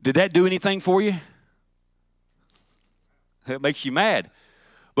 Did that do anything for you? It makes you mad.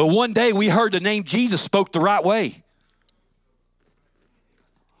 But one day we heard the name Jesus spoke the right way.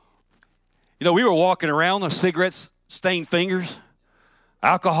 You know, we were walking around with cigarettes, stained fingers,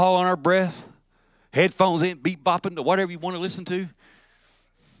 alcohol on our breath, headphones in, beat bopping to whatever you want to listen to.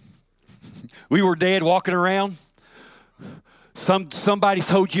 We were dead walking around. Somebody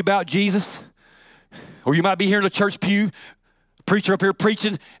told you about Jesus. Or you might be here in a church pew, preacher up here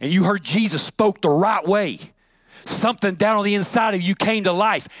preaching, and you heard Jesus spoke the right way. Something down on the inside of you came to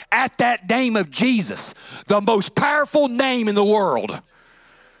life at that name of Jesus, the most powerful name in the world.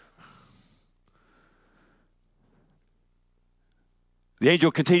 The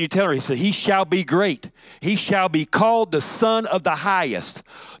angel continued telling her, he said, he shall be great. He shall be called the Son of the Highest.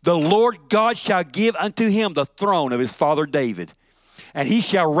 The Lord God shall give unto him the throne of his father David. And he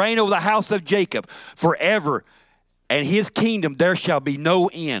shall reign over the house of Jacob forever, and his kingdom there shall be no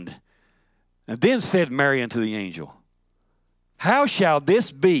end. And then said Mary unto the angel, how shall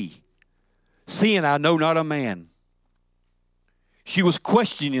this be, seeing I know not a man? She was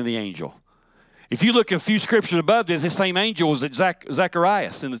questioning the angel. If you look at a few scriptures above this same angel was at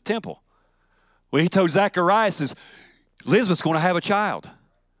Zacharias in the temple. When he told Zacharias, Elizabeth's going to have a child.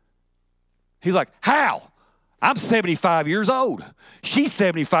 He's like, how? I'm 75 years old. She's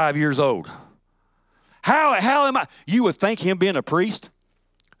 75 years old. How am I? You would think him being a priest,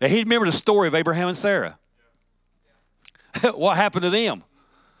 that he'd remember the story of Abraham and Sarah. What happened to them?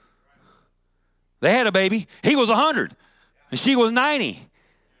 They had a baby. He was 100, and she was 90.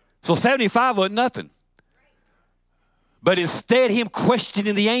 So 75 wasn't nothing. But instead, him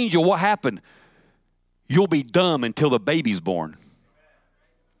questioning the angel, what happened? You'll be dumb until the baby's born.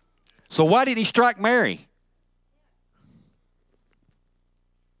 So why didn't he strike Mary?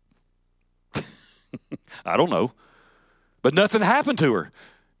 I don't know. But nothing happened to her.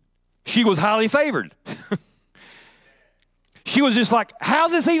 She was highly favored. She was just like,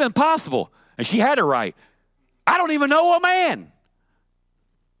 how's this even possible? And she had it right. I don't even know a man.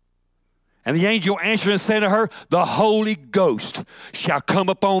 And the angel answered and said to her, the Holy Ghost shall come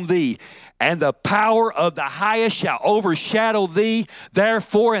upon thee, and the power of the highest shall overshadow thee.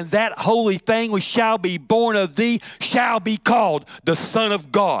 Therefore, and that holy thing which shall be born of thee shall be called the Son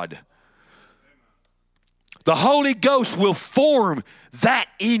of God. The Holy Ghost will form that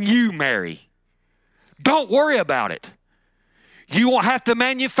in you, Mary. Don't worry about it. You won't have to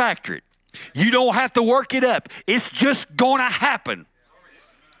manufacture it. You don't have to work it up. It's just going to happen.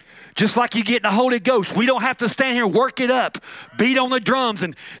 Just like you get in the Holy Ghost. We don't have to stand here and work it up, beat on the drums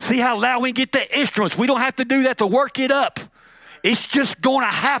and see how loud we can get the instruments. We don't have to do that to work it up. It's just going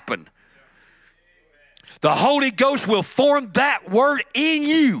to happen. The Holy Ghost will form that word in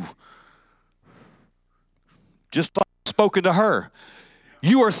you. Just like spoken to her.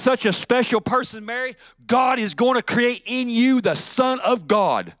 You are such a special person, Mary. God is going to create in you the Son of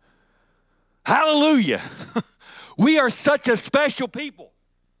God. Hallelujah. We are such a special people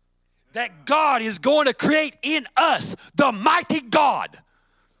that God is going to create in us the mighty God.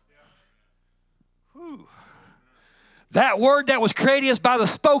 Whew. That word that was created us by the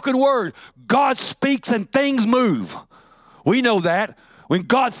spoken word. God speaks and things move. We know that. When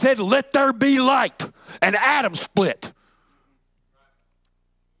God said, let there be light, and Adam split.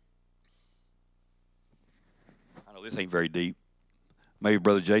 I know this ain't very deep. Maybe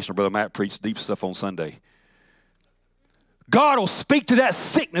Brother Jason or Brother Matt preached deep stuff on Sunday. God will speak to that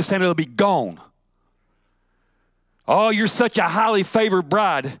sickness and it'll be gone. Oh, you're such a highly favored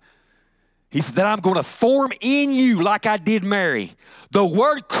bride. He said that I'm going to form in you like I did Mary. The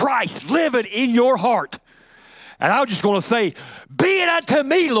word Christ living in your heart. And I was just going to say, be it unto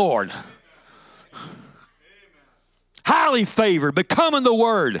me, Lord. Amen. Highly favored, becoming the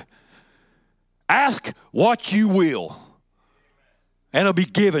word. Ask what you will, and it'll be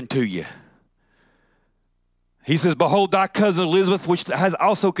given to you. He says, behold, thy cousin Elizabeth, which has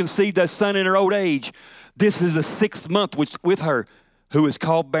also conceived a son in her old age. This is the 6th month with her, who is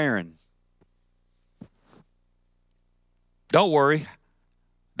called barren. Don't worry.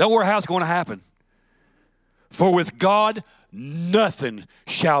 Don't worry how it's going to happen. For with God, nothing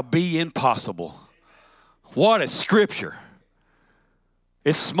shall be impossible. What a scripture.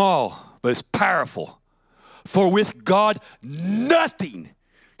 It's small, but it's powerful. For with God, nothing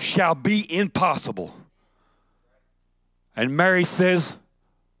shall be impossible. And Mary says,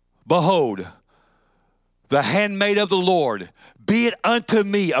 behold, the handmaid of the Lord, be it unto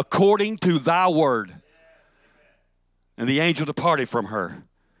me according to thy word. And the angel departed from her.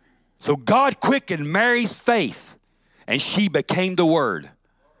 So God quickened Mary's faith, and she became the word.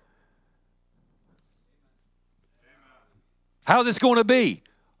 How's this going to be?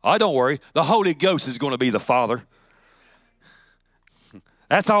 Oh, don't worry. The Holy Ghost is going to be the Father.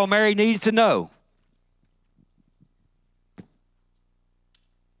 That's all Mary needed to know.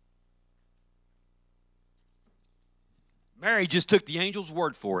 Mary just took the angel's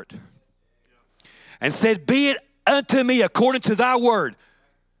word for it and said, be it unto me according to thy word.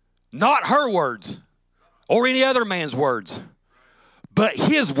 Not her words or any other man's words, but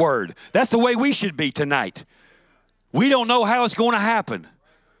his word. That's the way we should be tonight. We don't know how it's going to happen.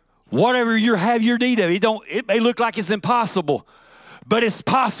 Whatever you have your need of, it may look like it's impossible, but it's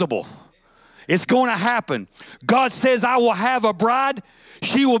possible. It's going to happen. God says, I will have a bride.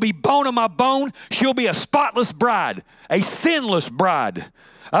 She will be bone of my bone. She'll be a spotless bride, a sinless bride,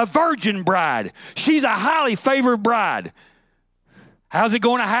 a virgin bride. She's a highly favored bride. How's it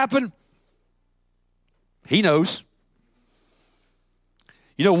going to happen? He knows.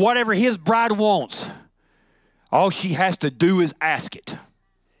 You know, whatever his bride wants, all she has to do is ask it.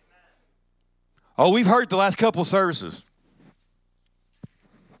 Oh, we've heard the last couple of services.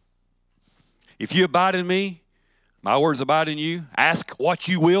 If you abide in me, my words abide in you. Ask what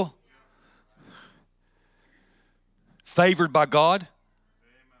you will. Favored by God.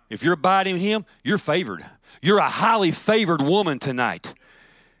 If you're abiding in him, you're favored. You're a highly favored woman tonight.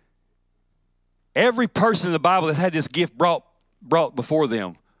 Every person in the Bible that's had this gift brought before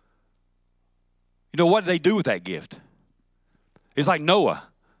them, you know, what did they do with that gift? It's like Noah.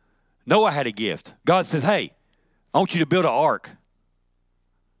 Noah had a gift. God says, hey, I want you to build an ark.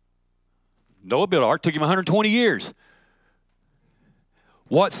 Noah built an ark. Took him 120 years.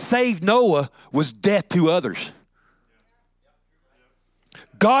 What saved Noah was death to others.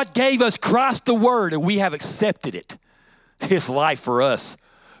 God gave us Christ the Word, and we have accepted it. His life for us,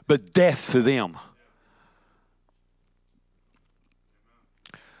 but death to them.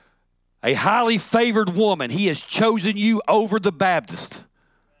 A highly favored woman. He has chosen you over the Baptist.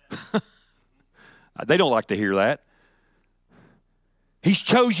 They don't like to hear that. He's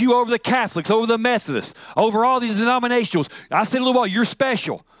chose you over the Catholics, over the Methodists, over all these denominations. I said a little while, you're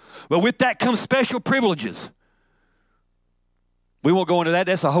special. But with that comes special privileges. We won't go into that.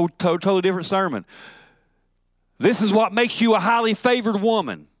 That's a whole totally different sermon. This is what makes you a highly favored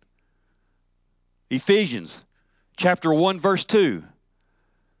woman. Ephesians chapter 1, verse 2.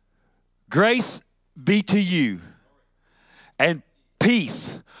 Grace be to you and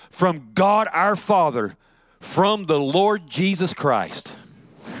peace from God our Father, from the Lord Jesus Christ.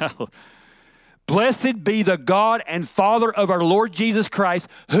 Blessed be the God and Father of our Lord Jesus Christ,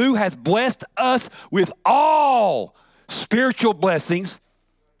 who hath blessed us with all spiritual blessings.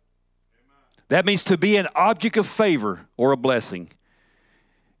 That means to be an object of favor or a blessing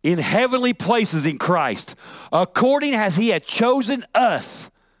in heavenly places in Christ, according as he had chosen us.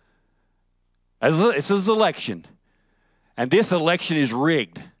 It's his election. And this election is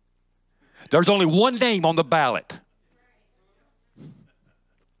rigged. There's only one name on the ballot.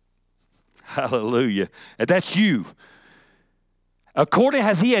 Hallelujah. And that's you. According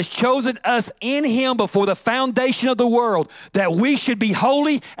as he has chosen us in him before the foundation of the world, that we should be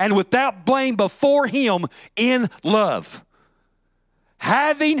holy and without blame before him in love.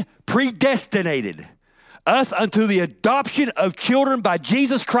 Having predestinated us unto the adoption of children by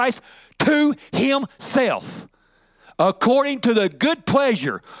Jesus Christ to himself, according to the good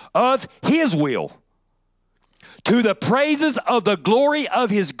pleasure of his will, to the praises of the glory of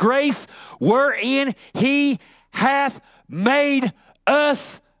his grace, wherein he hath made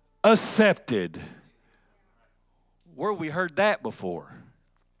us accepted. Where have we heard that before?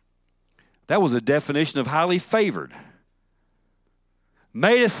 That was a definition of highly favored.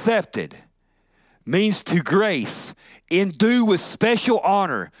 Made accepted means to grace, endue with special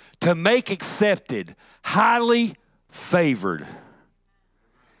honor, to make accepted, highly favored.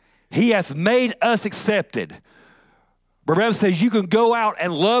 He hath made us accepted. Bible says you can go out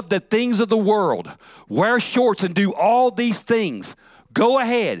and love the things of the world, wear shorts and do all these things. Go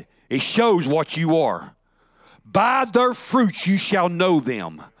ahead. It shows what you are. By their fruits you shall know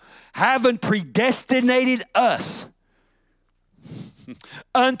them. Having predestinated us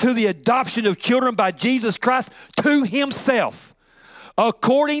unto the adoption of children by Jesus Christ to himself,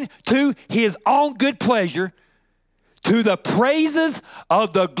 according to his own good pleasure, to the praises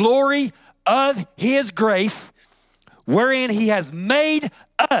of the glory of his grace, wherein he has made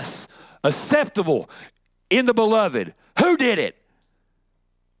us acceptable in the beloved. Who did it?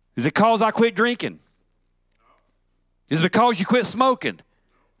 Is it because I quit drinking? Is it because you quit smoking?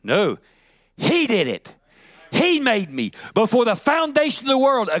 No. He did it. He made me before the foundation of the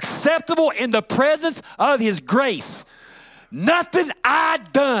world acceptable in the presence of his grace. Nothing I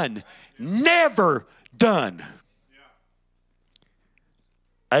done, never done.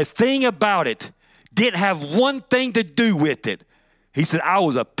 A thing about it didn't have one thing to do with it. He said, I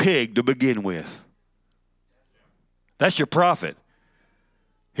was a pig to begin with. That's your prophet.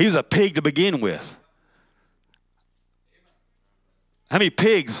 He was a pig to begin with. How many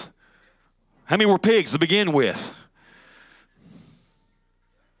pigs? How many were pigs to begin with?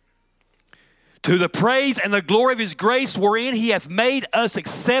 To the praise and the glory of his grace, wherein he hath made us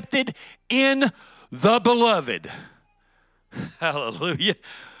accepted in the beloved. Hallelujah.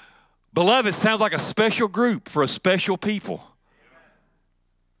 Beloved sounds like a special group for a special people.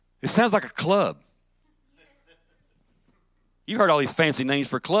 It sounds like a club. You've heard all these fancy names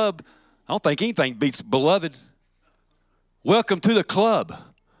for club. I don't think anything beats beloved. Welcome to the club,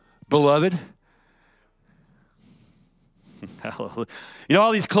 beloved. Hallelujah. You know,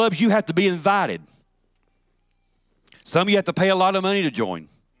 all these clubs, you have to be invited. Some of you have to pay a lot of money to join.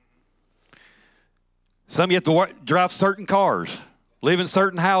 Some of you have to drive certain cars, live in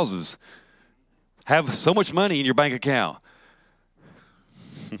certain houses, have so much money in your bank account.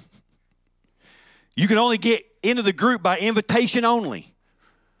 You can only get into the group by invitation only.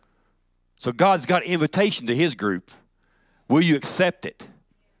 So God's got invitation to his group. Will you accept it?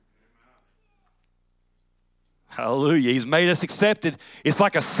 Hallelujah. He's made us accepted. It's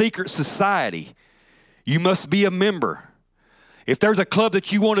like a secret society. You must be a member. If there's a club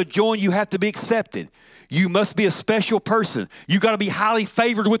that you want to join, you have to be accepted. You must be a special person. You got to be highly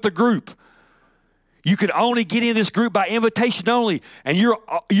favored with the group. You can only get in this group by invitation only, and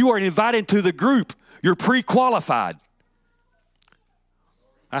you are invited to the group. You're pre-qualified.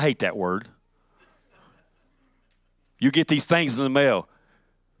 I hate that word. You get these things in the mail.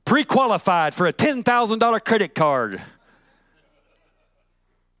 Pre-qualified for a $10,000 credit card.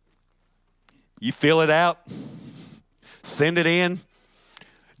 You fill it out, send it in,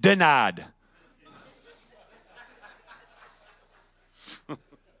 denied.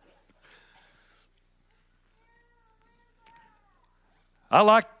 I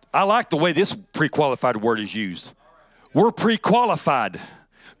like the way this pre-qualified word is used. We're pre-qualified.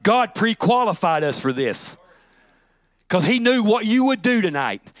 God pre-qualified us for this. Because he knew what you would do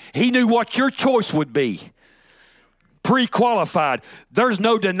tonight. He knew what your choice would be. Pre-qualified. There's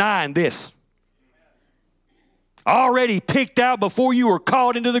no denying this. Already picked out before you were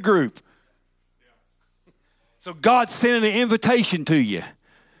called into the group. So God's sending an invitation to you.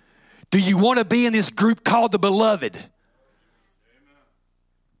 Do you want to be in this group called the beloved?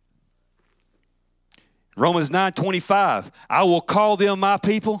 Romans 9:25. I will call them my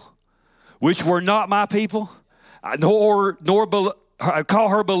people, which were not my people. Nor call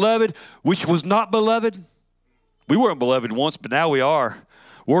her beloved, which was not beloved. We weren't beloved once, but now we are.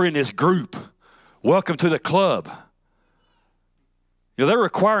 We're in this group. Welcome to the club. You know, there are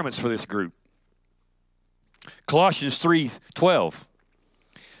requirements for this group. Colossians 3:12.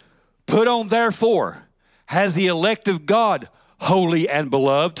 Put on, therefore, as the elect of God, holy and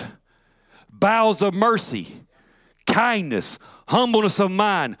beloved, bowels of mercy, kindness, humbleness of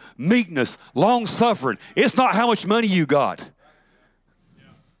mind, meekness, long-suffering. It's not how much money you got.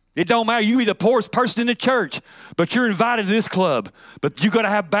 It don't matter. You be the poorest person in the church, but you're invited to this club. But you got to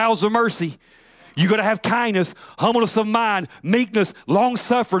have bowels of mercy. You got to have kindness, humbleness of mind, meekness,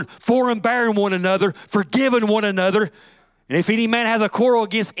 long-suffering, forbearing one another, forgiving one another. And if any man has a quarrel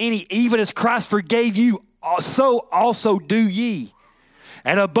against any, even as Christ forgave you, so also do ye.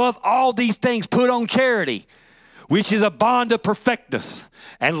 And above all these things, put on charity, which is a bond of perfectness.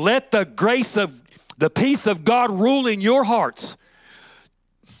 And let the grace of the peace of God rule in your hearts,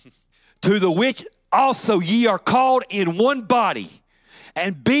 to the which also ye are called in one body,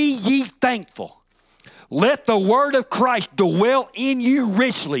 and be ye thankful. Let the word of Christ dwell in you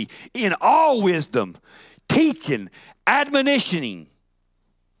richly in all wisdom, teaching, admonitioning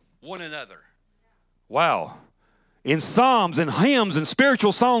one another. Wow. In psalms and hymns and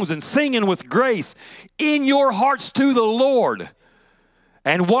spiritual songs and singing with grace in your hearts to the Lord.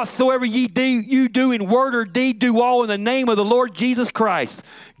 And whatsoever you do in word or deed, do all in the name of the Lord Jesus Christ,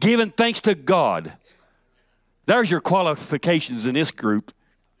 giving thanks to God. There's your qualifications in this group.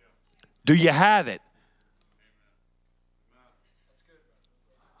 Do you have it?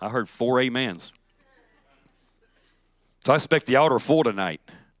 I heard 4 amens. So I expect the altar full tonight.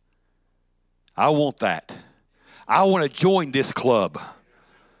 I want that. I want to join this club.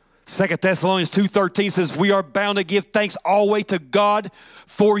 2 Thessalonians 2:13 says, we are bound to give thanks always to God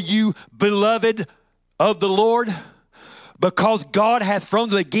for you, beloved of the Lord, because God hath from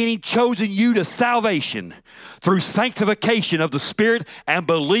the beginning chosen you to salvation through sanctification of the Spirit and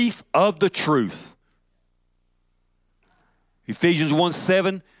belief of the truth. Ephesians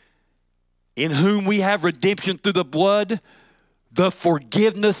 1:7, in whom we have redemption through the blood, the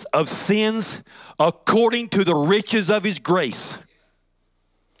forgiveness of sins, according to the riches of his grace,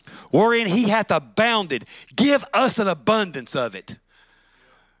 wherein he hath abounded. Give us an abundance of it.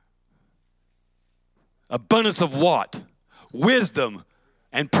 Abundance of what? Wisdom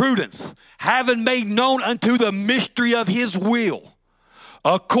and prudence, having made known unto the mystery of his will,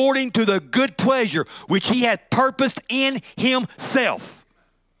 according to the good pleasure which he hath purposed in himself,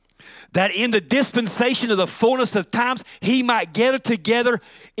 that in the dispensation of the fullness of times he might gather together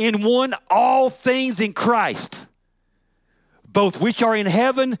in one all things in Christ, both which are in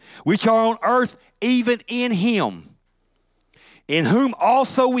heaven, which are on earth, even in him, in whom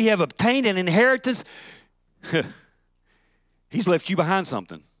also we have obtained an inheritance. He's left you behind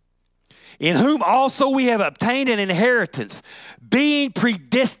something. In whom also we have obtained an inheritance, being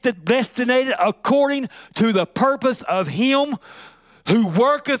predestinated according to the purpose of him who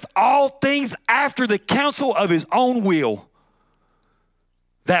worketh all things after the counsel of his own will,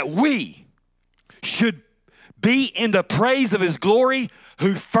 that we should be in the praise of his glory,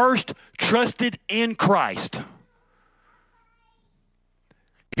 who first trusted in Christ.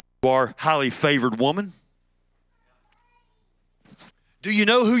 You are highly favored woman. Do you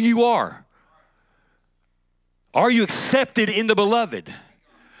know who you are? Are you accepted in the beloved?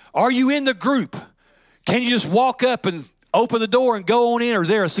 Are you in the group? Can you just walk up and open the door and go on in, or is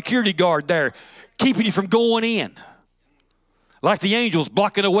there a security guard there keeping you from going in? Like the angels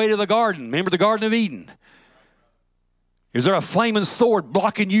blocking the way to the garden. Remember the Garden of Eden? Is there a flaming sword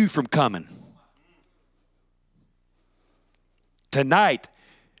blocking you from coming? Tonight,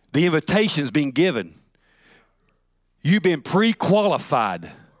 the invitation's been given. You've been pre-qualified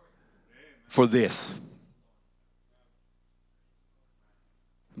for this.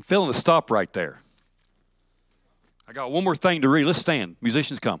 I'm feeling the stop right there. I got one more thing to read. Let's stand.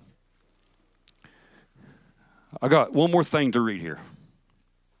 Musicians, come. I got one more thing to read here.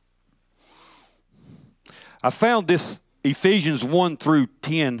 I found this Ephesians 1 through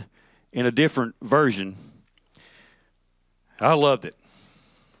 10 in a different version. I loved it.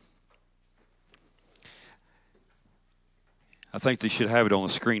 I think they should have it on the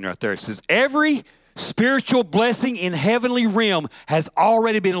screen right there. It says, every spiritual blessing in heavenly realm has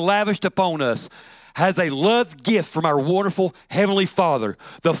already been lavished upon us, has a love gift from our wonderful Heavenly Father,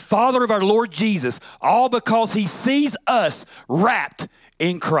 the Father of our Lord Jesus, all because he sees us wrapped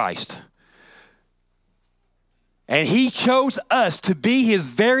in Christ. And he chose us to be his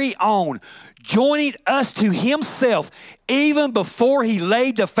very own, joining us to himself even before he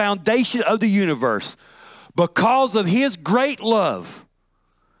laid the foundation of the universe. Because of his great love,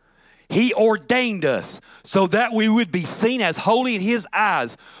 he ordained us so that we would be seen as holy in his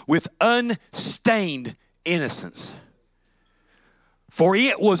eyes with unstained innocence. For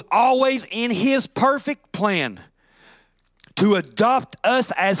it was always in his perfect plan to adopt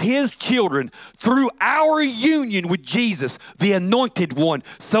us as his children through our union with Jesus, the Anointed One,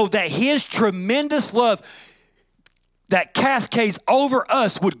 so that his tremendous love that cascades over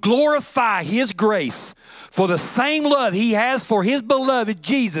us would glorify his grace. For the same love he has for his beloved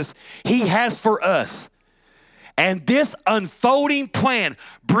Jesus, he has for us. And this unfolding plan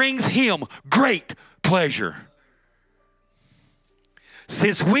brings him great pleasure.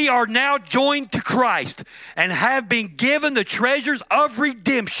 Since we are now joined to Christ and have been given the treasures of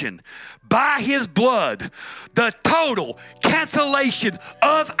redemption by his blood, the total cancellation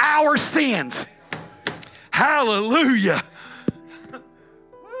of our sins. Hallelujah.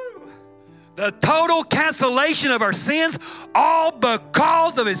 The total cancellation of our sins, all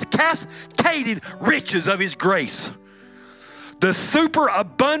because of his cascaded riches of his grace. The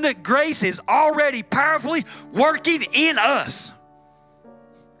superabundant grace is already powerfully working in us.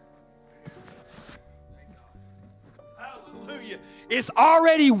 Hallelujah. It's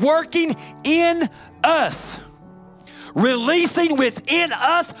already working in us, releasing within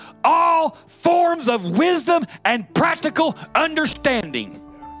us all forms of wisdom and practical understanding.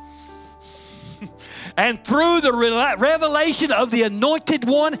 And through the revelation of the Anointed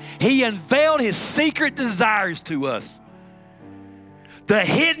One, he unveiled his secret desires to us. The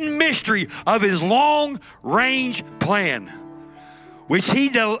hidden mystery of his long-range plan, which he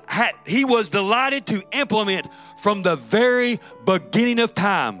was delighted to implement from the very beginning of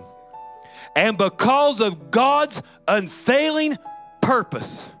time. And because of God's unfailing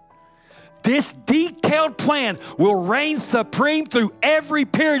purpose, this detailed plan will reign supreme through every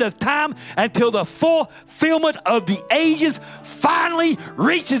period of time until the fulfillment of the ages finally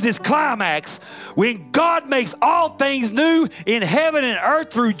reaches its climax, when God makes all things new in heaven and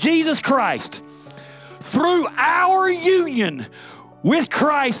earth through Jesus Christ. Through our union with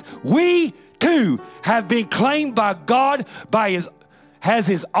Christ, we too have been claimed by God as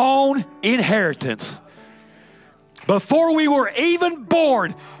his own inheritance. Before we were even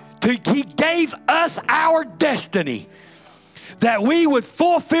born, he gave us our destiny, that we would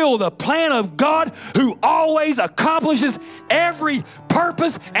fulfill the plan of God, who always accomplishes every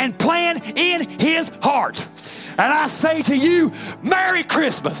purpose and plan in his heart. And I say to you, Merry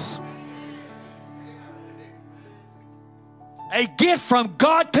Christmas. A gift from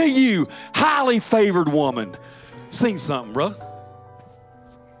God to you, highly favored woman. Sing something, bro.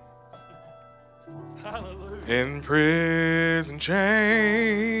 Hallelujah. In prison chains,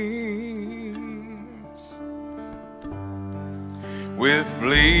 with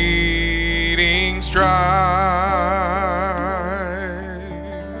bleeding stripes,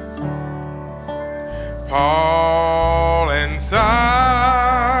 Paul and Silas,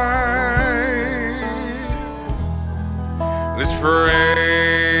 let's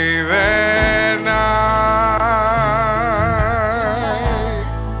pray that night,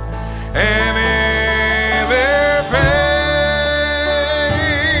 and in their pain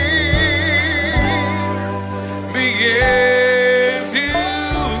begin to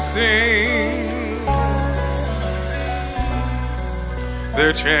sing.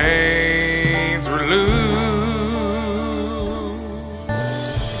 Their chains were loose,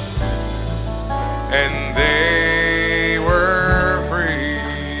 and they were free.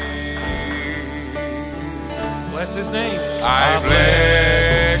 Bless his name. I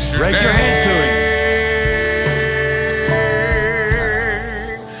bless your name. Raise your hands to him.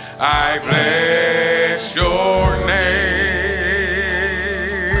 I bless your name.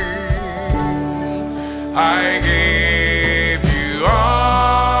 I give you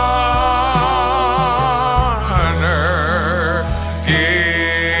honor,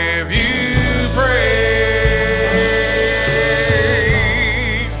 give you praise.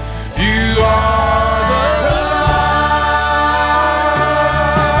 You are the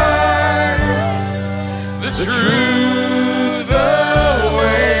light, the truth, the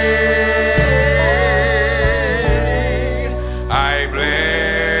way. I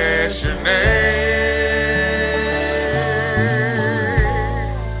bless your name.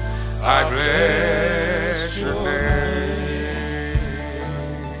 I bless your name.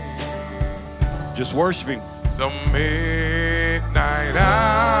 Just worship him. Some midnight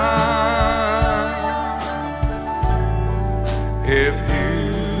hour, if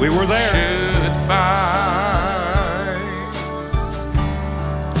you We were there. should find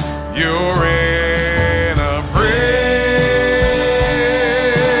you're in a prison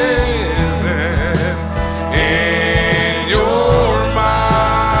in your mind,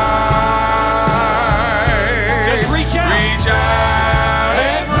 Just reach out. reach out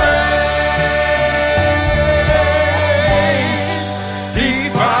and praise,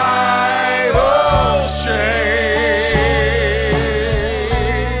 defy those chains.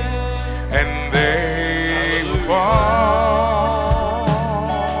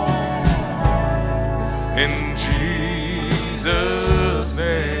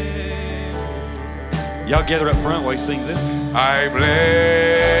 Y'all gather up front while he sings this. I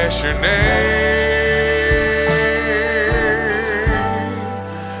bless your name.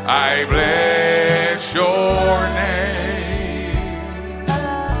 I bless your name.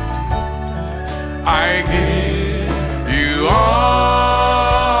 I give you honor.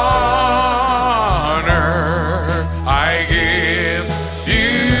 I give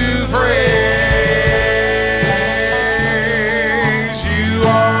you praise. You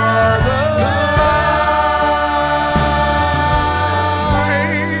are the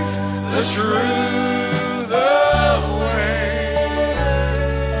life, the truth, the way.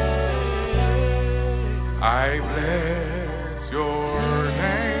 I bless your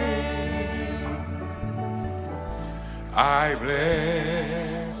name. I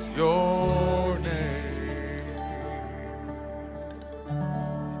bless your name.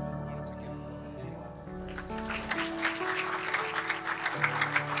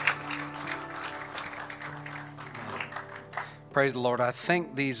 Praise the Lord. I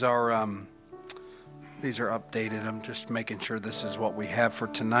think these are updated. I'm just making sure this is what we have for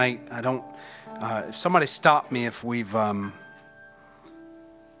tonight. I don't. If somebody stop me if we've. Brother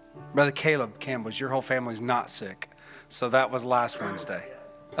Caleb Campbell, your whole family's not sick, so that was last Wednesday.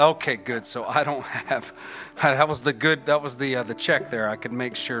 Okay, good. So I don't have. That was the check there. I could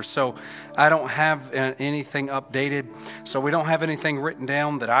make sure. So I don't have anything updated. So we don't have anything written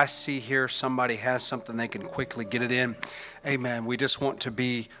down that I see here. Somebody has something, they can quickly get it in. Amen. We just want to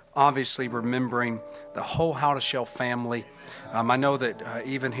be obviously remembering the whole How to Shell family. I know that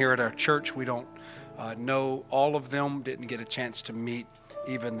even here at our church, we don't know all of them. Didn't get a chance to meet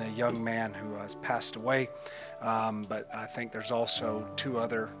even the young man who has passed away. But I think there's also two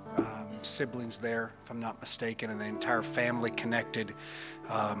other siblings there, if I'm not mistaken, and the entire family connected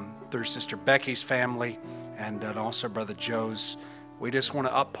through Sister Becky's family and also Brother Joe's. We just want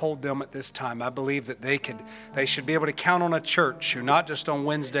to uphold them at this time. I believe that they should be able to count on a church who, not just on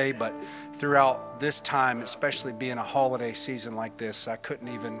Wednesday, but throughout this time, especially being a holiday season like this, I couldn't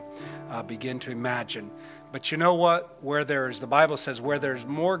even begin to imagine. But you know what? The Bible says, where there's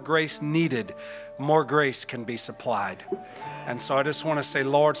more grace needed, more grace can be supplied. And so I just want to say,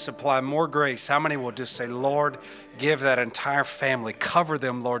 Lord, supply more grace. How many will just say, Lord, give that entire family, cover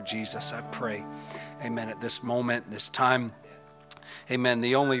them, Lord Jesus, I pray. Amen. At this moment, this time. Amen.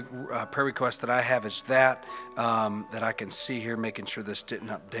 The only prayer request that I have is that I can see here, making sure this didn't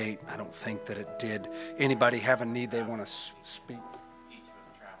update. I don't think that it did. Anybody have a need they want to speak? Each of us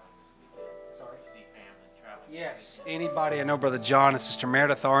traveling this weekend. Sorry? See family traveling. Yes. Anybody? I know Brother John and Sister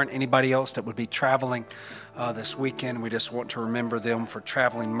Meredith aren't. Anybody else that would be traveling this weekend? We just want to remember them for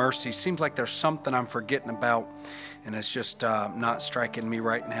traveling mercy. Seems like there's something I'm forgetting about, and it's just not striking me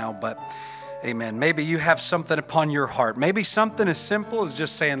right now, but amen. Maybe you have something upon your heart. Maybe something as simple as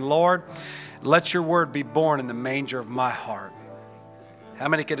just saying, Lord, let your word be born in the manger of my heart. How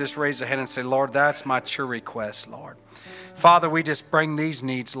many could just raise their hand and say, Lord, that's my true request, Lord. Father, we just bring these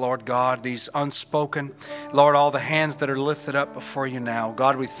needs, Lord God, these unspoken. Lord, all the hands that are lifted up before you now.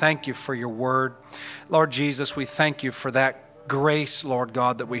 God, we thank you for your word. Lord Jesus, we thank you for that grace, Lord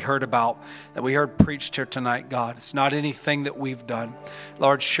God, that we heard about, that we heard preached here tonight, God. It's not anything that we've done.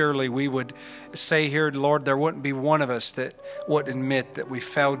 Lord, surely we would say here, Lord, there wouldn't be one of us that would admit that we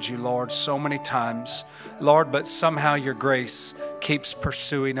failed you, Lord, so many times. Lord, but somehow your grace keeps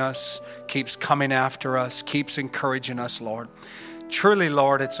pursuing us, keeps coming after us, keeps encouraging us, Lord. Truly,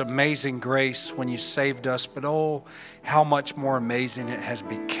 Lord, it's amazing grace when you saved us, but oh, how much more amazing it has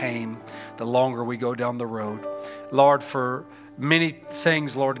become the longer we go down the road. Lord, for many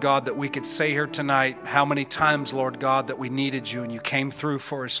things, Lord God, that we could say here tonight, how many times, Lord God, that we needed you and you came through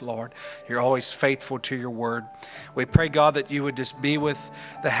for us, Lord. You're always faithful to your word. We pray, God, that you would just be with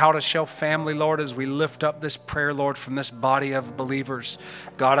the How to Shell family, Lord, as we lift up this prayer, Lord, from this body of believers.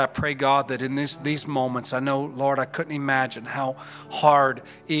 God, I pray, God, that in these moments, I know, Lord, I couldn't imagine how hard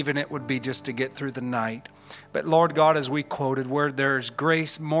even it would be just to get through the night. But Lord God, as we quoted, where there is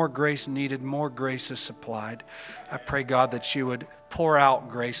grace, more grace needed, more grace is supplied. I pray, God, that you would pour out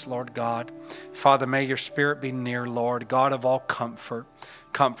grace, Lord God. Father, may your spirit be near, Lord, God of all comfort.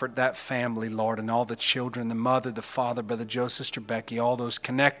 Comfort that family, Lord, and all the children, the mother, the father, Brother Joe, Sister Becky, all those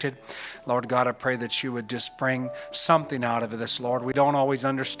connected. Lord God, I pray that you would just bring something out of this, Lord. We don't always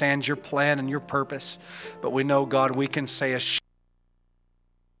understand your plan and your purpose, but we know, God, we can say a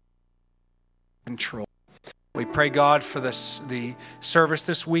control. We pray, God, for the service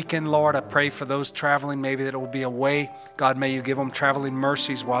this weekend, Lord. I pray for those traveling, maybe that it will be away. God, may you give them traveling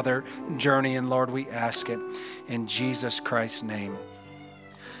mercies while they're journeying, Lord. We ask it in Jesus Christ's name.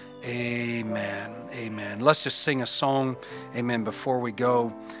 Amen. Amen. Let's just sing a song, amen, before we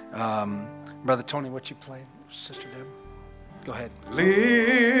go. Brother Tony, what you played? Sister Deb, go ahead.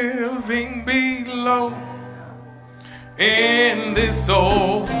 Living below in this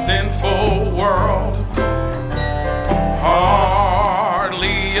old sinful world,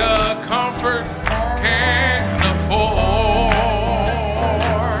 hardly a comfort can afford.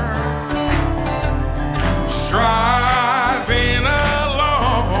 Striving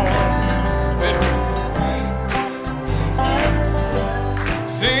alone,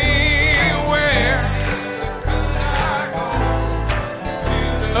 see where could I go to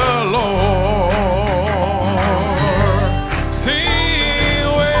the Lord. See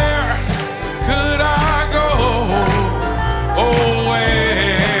where could I go? Oh,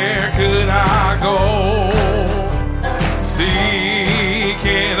 where could I go?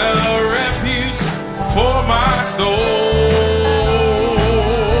 Seeking a refuge for my soul.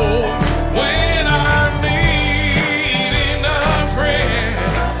 When I'm needing a friend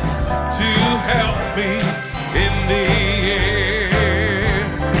to help me in the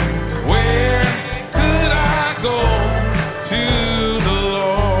end, where could I go to the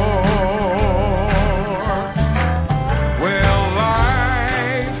Lord? Well,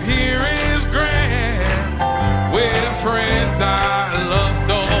 life here is grand with friends I love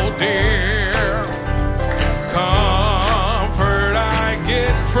so dear. Comfort I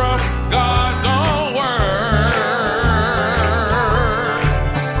get from God's own word.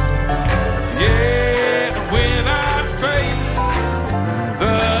 Yet when I face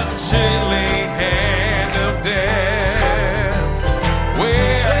the chilling hand of death,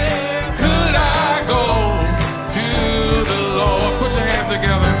 where could I go to the Lord? Put your hands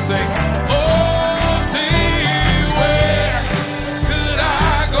together and sing. Oh, see where could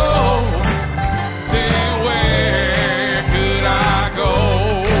I go? See where could I go?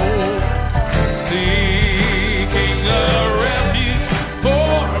 Seeking a refuge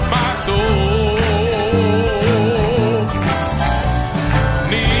for my soul.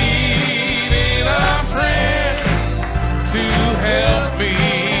 Needing a friend to help me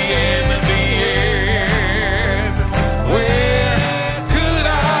in the end. Where could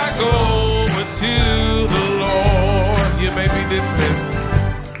I go but to the Lord? You may be dismissed.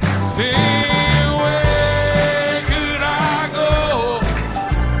 See